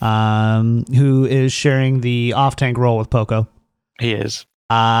did. Who is sharing the off tank role with Poco? He is.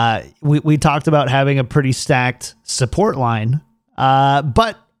 We talked about having a pretty stacked support line,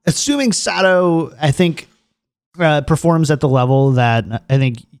 but assuming Sado, I think. Performs at the level that I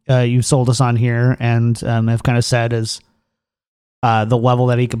think you sold us on here and have kind of said is the level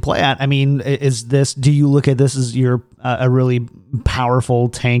that he can play at. I mean, do you look at this as your a really powerful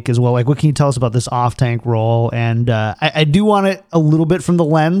tank as well? Like, what can you tell us about this off tank role? And I do want it a little bit from the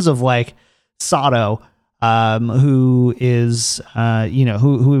lens of like Sado, who is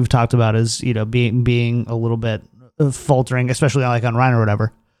who we've talked about as being a little bit faltering, especially like on Rhino or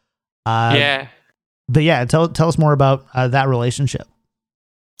whatever. Yeah. But yeah, tell us more about that relationship.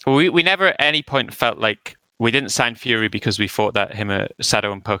 We never at any point felt like we didn't sign Fury because we thought that him,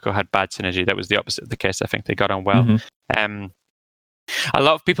 Sado and Poco had bad synergy. That was the opposite of the case. I think they got on well. Mm-hmm. A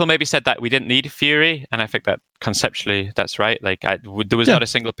lot of people maybe said that we didn't need Fury, and I think that conceptually that's right. Like there was not a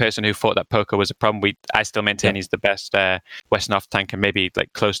single person who thought that Poco was a problem. I still maintain he's the best Western off tank and maybe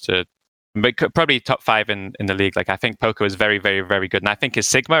like close to. But probably top 5 in the league. Like I think Poco is very, very, very good, and I think his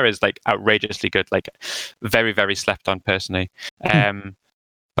Sigma is like outrageously good. Like very, very slept on personally.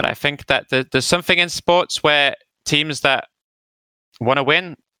 But I think that there's something in sports where teams that want to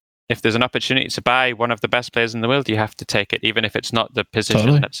win, if there's an opportunity to buy one of the best players in the world, you have to take it, even if it's not the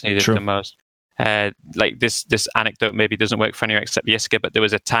position that's needed the most. Like this anecdote maybe doesn't work for anyone except Yiska, but there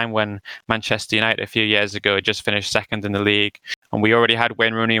was a time when Manchester United a few years ago had just finished second in the league, and we already had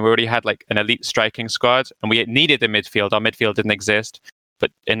Wayne Rooney, and we already had like an elite striking squad, and we needed a midfield. Our midfield didn't exist,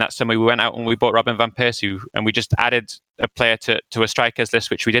 but in that summer we went out and we bought Robin van Persie, and we just added a player to a strikers list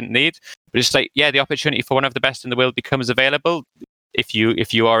which we didn't need. But it's like, the opportunity for one of the best in the world becomes available. If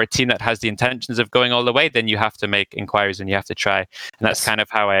you are a team that has the intentions of going all the way, then you have to make inquiries and you have to try. And that's kind of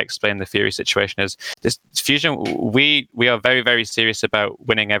how I explain the Fury situation. Is this Fusion? We are very, very serious about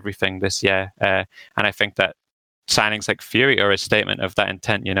winning everything this year, and I think that signings like Fury are a statement of that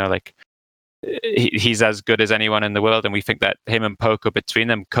intent. Like he's as good as anyone in the world, and we think that him and Poco between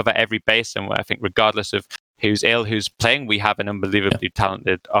them cover every base. And I think regardless of who's ill, who's playing, we have an unbelievably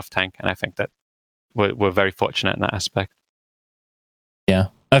talented off tank, and I think that we're very fortunate in that aspect. Yeah,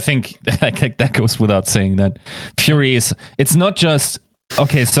 I think that goes without saying that Fury it's not just,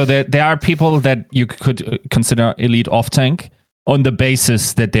 okay, so there are people that you could consider elite off-tank on the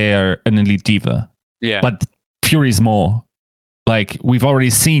basis that they're an elite diva. Yeah. But Fury's more. Like, we've already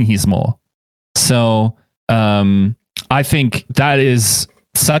seen he's more. So I think that is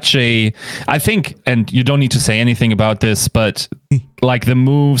such a, I think, and you don't need to say anything about this, but like the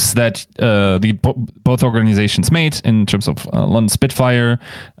moves that both organizations made in terms of London Spitfire,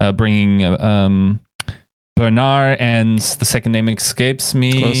 bringing Bernard, and the second name escapes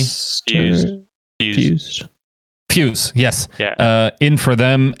me. Fuse, yes. Yeah. In for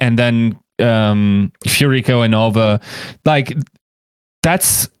them, and then Furico and Nova. Like,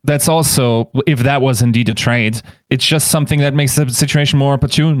 that's also, if that was indeed a trade, it's just something that makes the situation more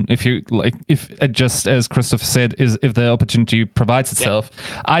opportune. If you like, if just as Christoph said, is if the opportunity provides itself.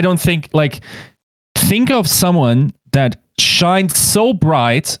 Yeah. I don't think, like, think of someone that shined so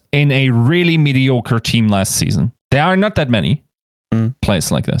bright in a really mediocre team last season. There are not that many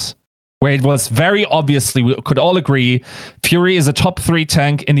players like this, where it was very obviously, we could all agree, Fury is a top 3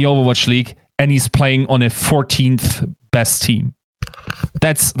 tank in the Overwatch League, and he's playing on a 14th best team.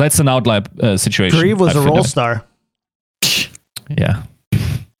 That's an outlier situation. Grieve was a role star. Yeah.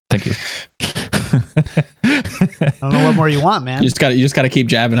 Thank you. I don't know what more you want, man. You just got to keep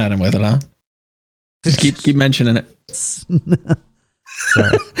jabbing at him with it, huh? Just keep mentioning it.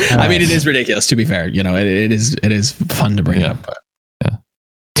 I mean, it is ridiculous. To be fair, you know, it is fun to bring up. But.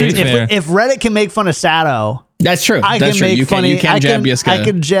 Dude, if Reddit can make fun of Sato, that's true. I can make fun. You can jab Yiska. I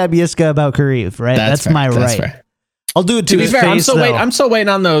can jab Yiska about Kariv, right? That's my right. Fair. I'll do it to be fair. I'm still waiting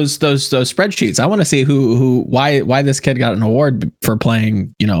on those spreadsheets. I want to see why this kid got an award for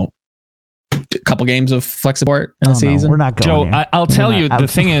playing, you know, a couple games of flex support in the season. We're not going. Joe, I'll tell you, the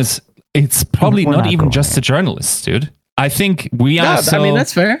thing is, it's probably not even just the journalists, dude. I think we are. I mean,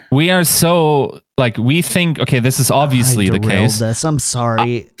 that's fair. We are so, like, we think, okay, this is obviously the case. I'm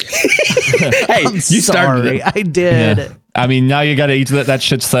sorry. Hey, you started it. I did. Yeah. I mean, now you got to eat that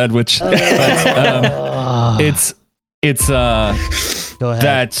shit sandwich. It's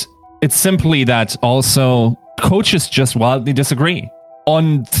that it's simply that also coaches just wildly disagree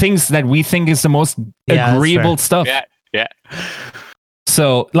on things that we think is the most agreeable stuff. Yeah.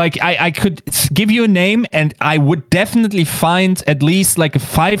 So, like, I could give you a name, and I would definitely find at least like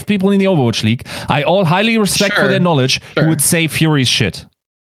 5 people in the Overwatch League I all highly respect for their knowledge who would say Fury's shit.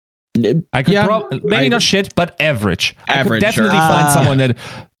 I could maybe not shit, but average. I could definitely find someone that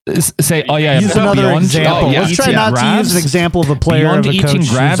say, oh yeah, use another example. Let's try not to use an example of a player beyond of a eating coach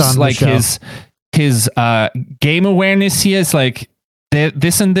grabs, like his game awareness here is like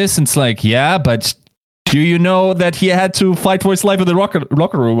this and this, and it's like, yeah, but do you know that he had to fight for his life in the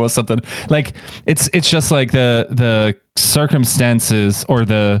locker room or something? Like, it's just like the circumstances or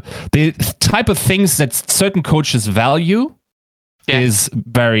the type of things that certain coaches value is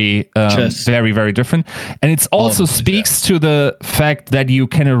very, very, very different. And it also speaks to the fact that you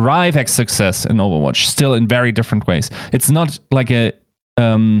can arrive at success in Overwatch still in very different ways. It's not like it's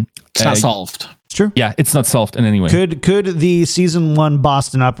not solved. It's true. Yeah, it's not solved in any way. Could the season 1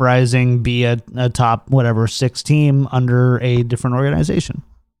 Boston Uprising be a top 6 team under a different organization?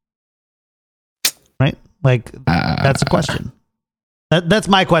 Right? Like, that's a question. That's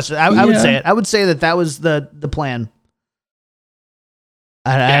my question. I would say it. I would say that was the plan.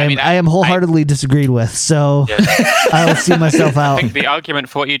 I am wholeheartedly disagreed with, so I will see myself out. I think the argument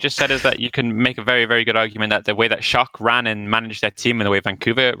for what you just said is that you can make a very, very good argument that the way that Shock ran and managed their team and the way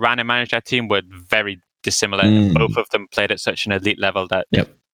Vancouver ran and managed their team were very dissimilar. Both of them played at such an elite level that there's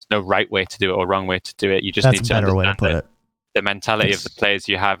no right way to do it or wrong way to do it. You just need to understand the mentality of the players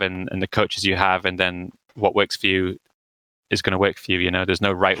you have and the coaches you have, and then what works for you is going to work for you. You know, there's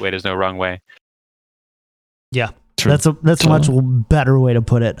no right way, there's no wrong way. Yeah. That's a much better way to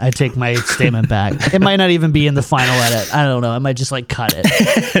put it. I take my statement back. It might not even be in the final edit. I don't know. I might just like cut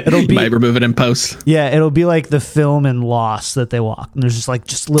it. You might remove it in post. Yeah, it'll be like the film in Lost that they walk, and there's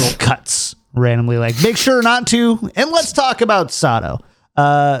just little cuts randomly, like, make sure not to, and let's talk about Sato.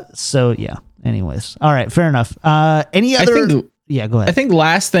 So yeah. Anyways, all right, fair enough. Any other? Yeah, go ahead. I think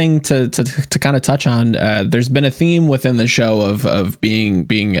last thing to kind of touch on, there's been a theme within the show of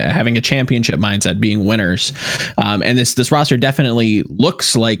being having a championship mindset, being winners, and this roster definitely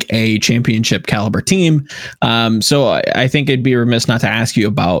looks like a championship caliber team. So I think it'd be remiss not to ask you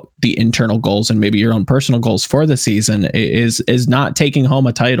about the internal goals and maybe your own personal goals for the season. Is not taking home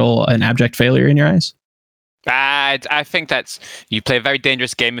a title an abject failure in your eyes? I think that's, you play a very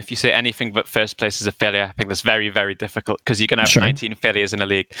dangerous game if you say anything but first place is a failure. I think that's very, very difficult because you can have 19 failures in a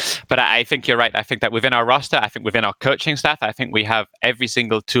league. But I think you're right. I think that within our roster, I think within our coaching staff, I think we have every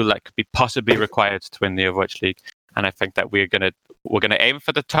single tool that could be possibly required to win the Overwatch League. And I think that we're gonna aim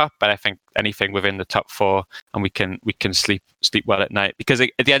for the top, but I think anything within the top 4, and we can sleep well at night, because at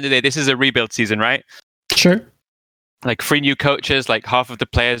the end of the day, this is a rebuild season, right? Sure. Like 3 new coaches, like half of the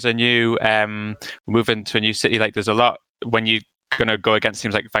players are new. Moving to a new city, like there's a lot. When you going to go against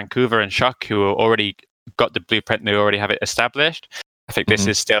teams like Vancouver and Shock, who already got the blueprint, they already have it established. I think this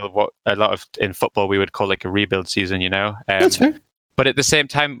is still what a lot of in football we would call like a rebuild season, That's fair. But at the same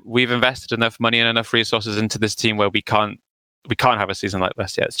time, we've invested enough money and enough resources into this team where we can't have a season like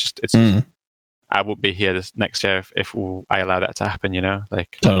this. Yeah, it's I won't be here this next year if I allow that to happen.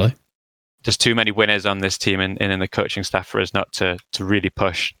 Like Totally. There's too many winners on this team and in the coaching staff for us not to really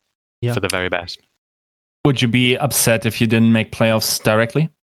push for the very best. Would you be upset if you didn't make playoffs directly?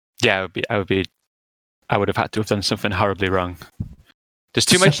 Yeah, I would have had to have done something horribly wrong. There's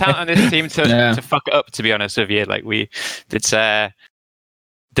too much talent on this team to fuck it up, to be honest with you. Like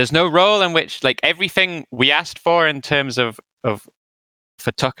there's no role in which, like, everything we asked for in terms of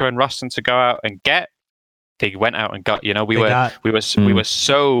for Tucker and Roston to go out and get, they went out and got. We were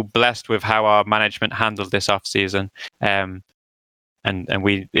so blessed with how our management handled this off season, and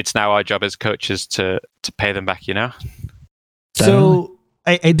it's now our job as coaches to pay them back. So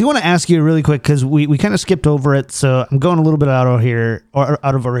I do want to ask you really quick, because we kind of skipped over it, so I'm going a little bit out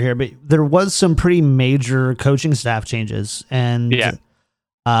of over here, but there was some pretty major coaching staff changes, and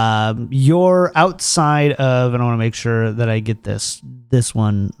you're outside of, and I want to make sure that I get this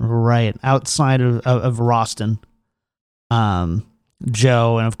one right, outside of Roston,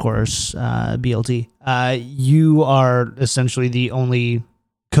 Joe, and of course BLT. You are essentially the only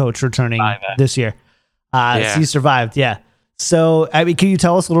coach returning this year. So you survived, yeah. So, I mean, can you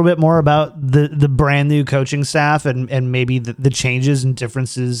tell us a little bit more about the brand new coaching staff and maybe the changes and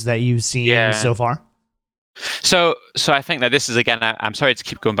differences that you've seen so far? So I think that this is, again, I'm sorry to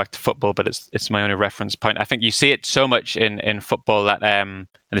keep going back to football, but it's my only reference point. I think you see it so much in football that, and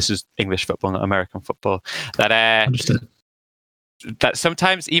this is English football, not American football, that that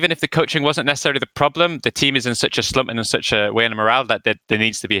sometimes, even if the coaching wasn't necessarily the problem, the team is in such a slump and in such a way in morale that there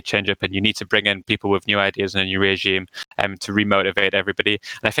needs to be a change up, and you need to bring in people with new ideas and a new regime to remotivate everybody.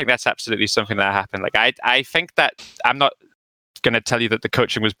 And I think that's absolutely something that happened. Like I think that I'm not going to tell you that the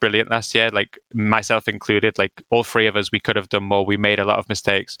coaching was brilliant last year, like myself included. Like all three of us, we could have done more. We made a lot of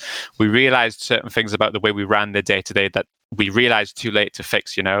mistakes. We realized certain things about the way we ran the day-to-day that we realized too late to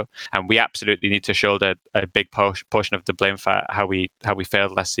fix, and we absolutely need to shoulder a big portion of the blame for how we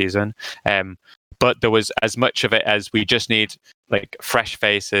failed last season. But there was as much of it as we just need, like, fresh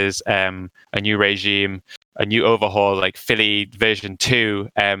faces, a new regime, a new overhaul, like Philly version 2,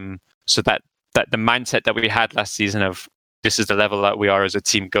 so that the mindset that we had last season of this is the level that we are as a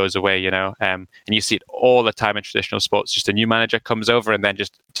team goes away, and you see it all the time in traditional sports. Just a new manager comes over and then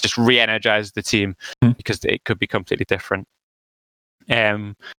just re-energize the team because it could be completely different.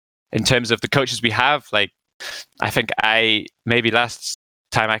 In terms of the coaches we have, like, I think maybe last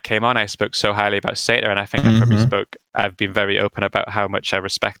time I came on, I spoke so highly about Sater, and I think I've been very open about how much I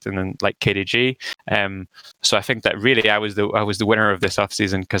respect and like KDG. So I think that really I was the winner of this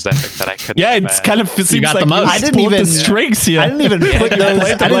offseason, because I think that I could. Yeah, it's kind of seems like the most. I didn't even the strings here. I didn't even put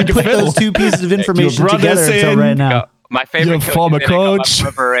those two pieces of information together until right now. My favorite former coach. I got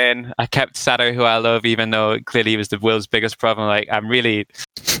my brother in. I kept Sato, who I love, even though clearly he was the world's biggest problem. Like,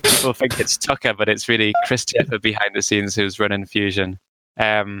 people think it's Tucker, but it's really Christian behind the scenes who's running Fusion.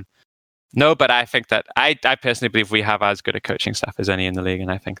 No, but I think that I personally believe we have as good a coaching staff as any in the league,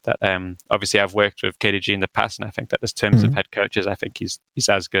 and I think that obviously I've worked with KDG in the past, and I think that in terms of head coaches, I think he's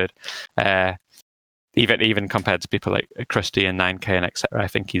as good. Even compared to people like Krusty and 9K and etc. I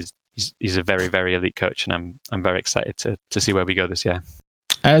think he's a very, very elite coach, and I'm very excited to see where we go this year.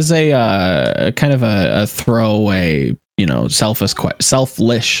 As a kind of a throwaway,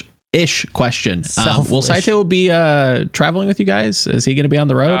 selfish-ish question. Will Saito be traveling with you guys? Is he going to be on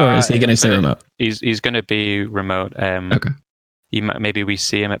the road, or is he going to stay remote? He's going to be remote. Okay. Maybe we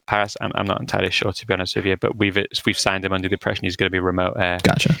see him at Paris. I'm not entirely sure, to be honest with you, but we've signed him under the impression he's going to be remote.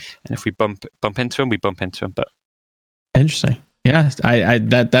 Gotcha. And if we bump into him, we bump into him. But interesting. Yeah,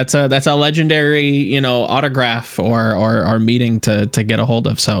 that's a legendary, autograph or meeting to get a hold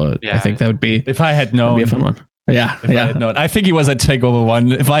of. So I think that would be, if I had known, be a fun one. Yeah, I had known. I think he was at Takeover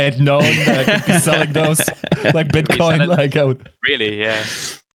 1. If I had known that I could be selling those like Bitcoin, like I would. Really, yeah.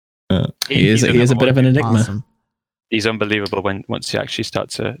 He is a bit of an enigma. Awesome. He's unbelievable once you actually start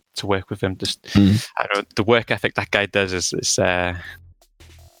to work with him. Just I don't know, the work ethic that guy does is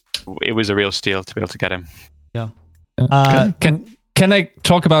it was a real steal to be able to get him. Yeah. Can I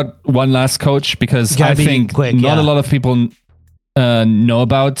talk about one last coach, because I think not a lot of people know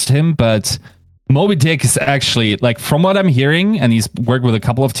about him, but Moby Dick is actually, like, from what I'm hearing, and he's worked with a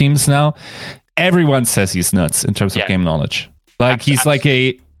couple of teams now, everyone says he's nuts in terms of game knowledge. Like, he's like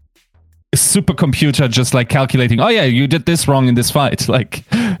a supercomputer, just like calculating, oh yeah, you did this wrong in this fight. Like,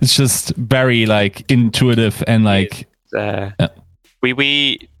 it's just very like intuitive and like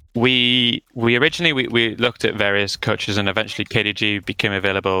We originally we looked at various coaches, and eventually KDG became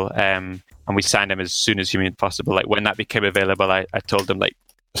available, and we signed him as soon as humanly possible. Like when that became available, I told them, like,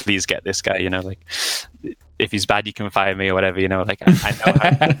 please get this guy, like if he's bad, you can fire me or whatever, like I know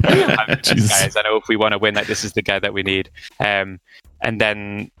how this guy is. I know if we want to win, like this is the guy that we need. And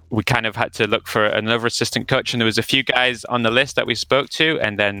then we kind of had to look for another assistant coach, and there was a few guys on the list that we spoke to,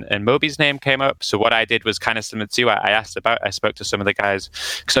 and Moby's name came up. So what I did was kind of similar to you. I spoke to some of the guys,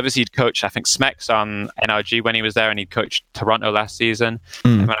 because obviously he'd coached, I think, Smex on NRG when he was there, and he coached Toronto last season.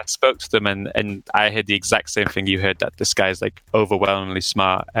 And when I spoke to them, and I heard the exact same thing you heard, that this guy's like overwhelmingly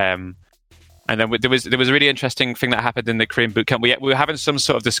smart. And then there was a really interesting thing that happened in the Korean bootcamp. We were having some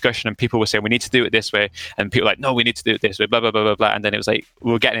sort of discussion, and people were saying we need to do it this way, and people were like, no, we need to do it this way, blah blah blah blah blah. And then it was like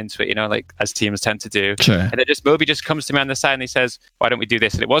we were getting into it, like as teams tend to do. Sure. And then Moby just comes to me on the side and he says, why don't we do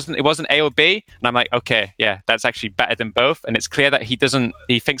this? And it wasn't A or B, and I'm like, okay, yeah, that's actually better than both. And it's clear that he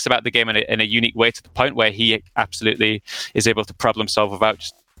thinks about the game in a unique way, to the point where he absolutely is able to problem solve without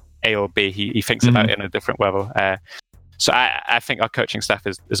just A or B. He thinks about it in a different level. So I think our coaching staff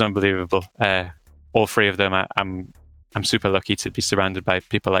is unbelievable. All three of them, I'm super lucky to be surrounded by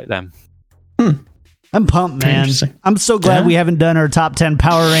people like them. I'm pumped, man. I'm so glad we haven't done our top 10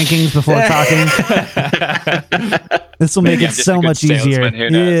 power rankings before talking. This will make it so much easier.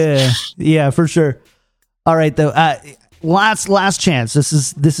 Yeah, for sure. All right, though. Last chance. This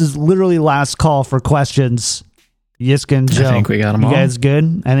is literally last call for questions. Yiska and Joe. I think we got them all. You guys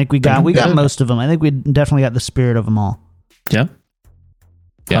good? I think we got most of them. I think we definitely got the spirit of them all. Yeah.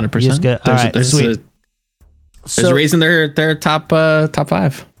 100%. There's a reason they're top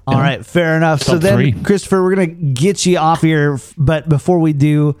 5. All right, fair enough. Top so then, 3. Christopher, we're gonna get you off here, but before we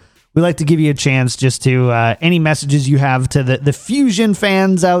do, we like to give you a chance just to any messages you have to the Fusion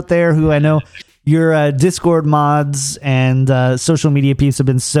fans out there, who I know your Discord mods and social media peeps have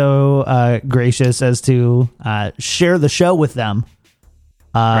been so gracious as to share the show with them.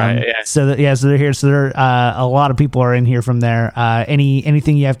 Right, yeah. So they're here. So there a lot of people are in here from there.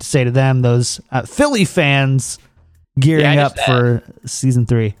 Anything you have to say to them, those Philly fans gearing up for season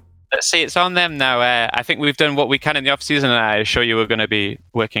 3? Let's see, it's on them now. I think we've done what we can in the off season, and I assure you we're going to be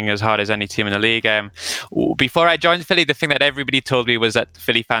working as hard as any team in the league. Before I joined Philly, the thing that everybody told me was that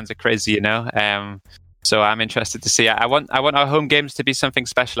Philly fans are crazy, So I'm interested to see. I want our home games to be something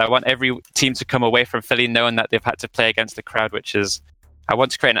special. I want every team to come away from Philly knowing that they've had to play against the crowd, which is, I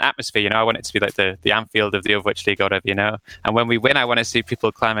want to create an atmosphere, I want it to be like the Anfield of the Overwatch League or whatever, And when we win, I want to see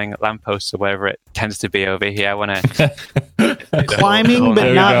people climbing lampposts or wherever it tends to be over here. I want to climbing,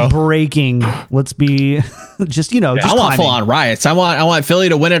 but not breaking. Let's be just, just I want full on riots. I want Philly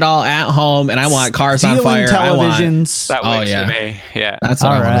to win it all at home, and I want cars on fire. Televisions. That works for me. Yeah, that's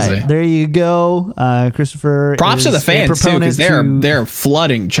what I want to see. There you go, Christopher. Props to the fans too, because they're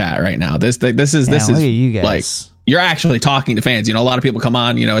flooding chat right now. This is look at you guys. Like, you're actually talking to fans. A lot of people come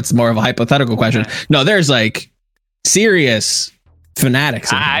on, it's more of a hypothetical question. No, there's like serious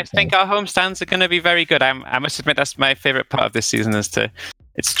fanatics. I think our home stands are going to be very good. I must admit, that's my favorite part of this season, it's a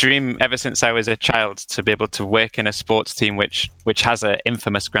dream ever since I was a child to be able to work in a sports team which has an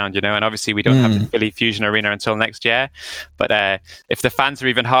infamous ground, and obviously we don't have the Philly Fusion Arena until next year. But if the fans are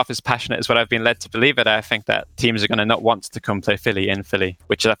even half as passionate as what I've been led to believe it, I think that teams are going to not want to come play Philly in Philly,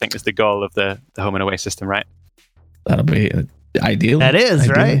 which I think is the goal of the home and away system, right? That'll be ideal. That is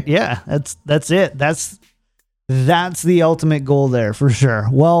right. Yeah, that's it. That's the ultimate goal there for sure.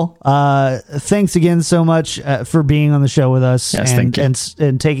 Well, thanks again so much for being on the show with us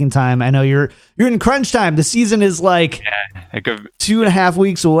and taking time. I know you're in crunch time. The season is like 2.5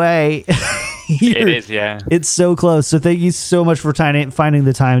 weeks away. It is, yeah. It's so close. So thank you so much for finding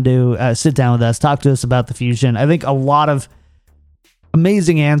the time to sit down with us, talk to us about the Fusion. I think a lot of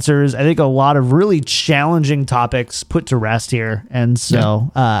amazing answers. I think a lot of really challenging topics put to rest here. And so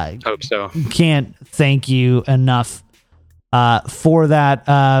hope so. Can't thank you enough for that.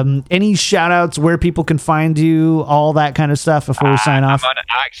 Any shout outs where people can find you, all that kind of stuff before we sign off? I'm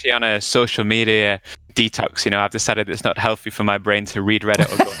actually on a social media detox. I've decided it's not healthy for my brain to read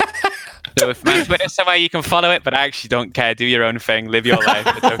Reddit or go. So if my Twitter's somewhere, you can follow it, but I actually don't care. Do your own thing. Live your life.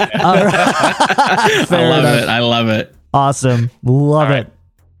 It's okay. I love it. Awesome. Love it.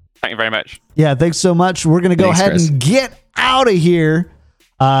 Thank you very much. Yeah, thanks so much. We're going to go ahead and get out of here.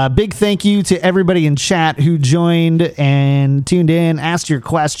 Big thank you to everybody in chat who joined and tuned in, asked your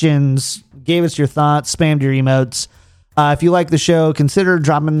questions, gave us your thoughts, spammed your emotes. If you like the show, consider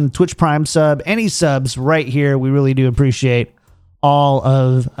dropping Twitch Prime sub, any subs right here. We really do appreciate all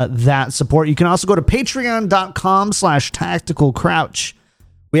of that support. You can also go to patreon.com/tacticalcrouch,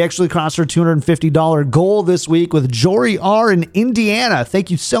 We actually crossed our $250 goal this week with Jory R in Indiana.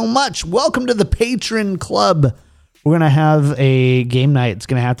 Thank you so much. Welcome to the Patron Club. We're going to have a game night. It's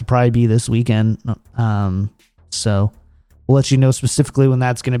going to have to probably be this weekend. So we'll let you know specifically when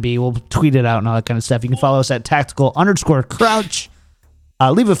that's going to be. We'll tweet it out and all that kind of stuff. You can follow us at tactical_crouch.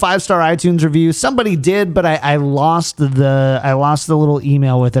 Leave a 5-star iTunes review. Somebody did, but I lost the little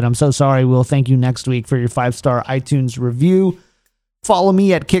email with it. I'm so sorry. We'll thank you next week for your 5-star iTunes review. Follow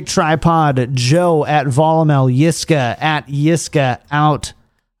me at Kick Tripod, Joe at Volamel, Yiska at Yiska out.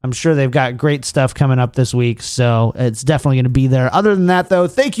 I'm sure they've got great stuff coming up this week, so it's definitely going to be there. Other than that, though,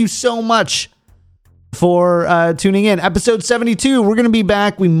 thank you so much for tuning in. Episode 72, we're going to be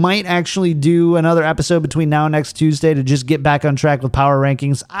back. We might actually do another episode between now and next Tuesday to just get back on track with power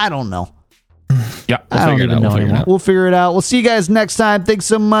rankings. I don't know. Yeah, I don't even know anymore. We'll figure it out. We'll see you guys next time. Thanks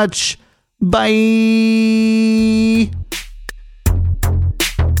so much. Bye.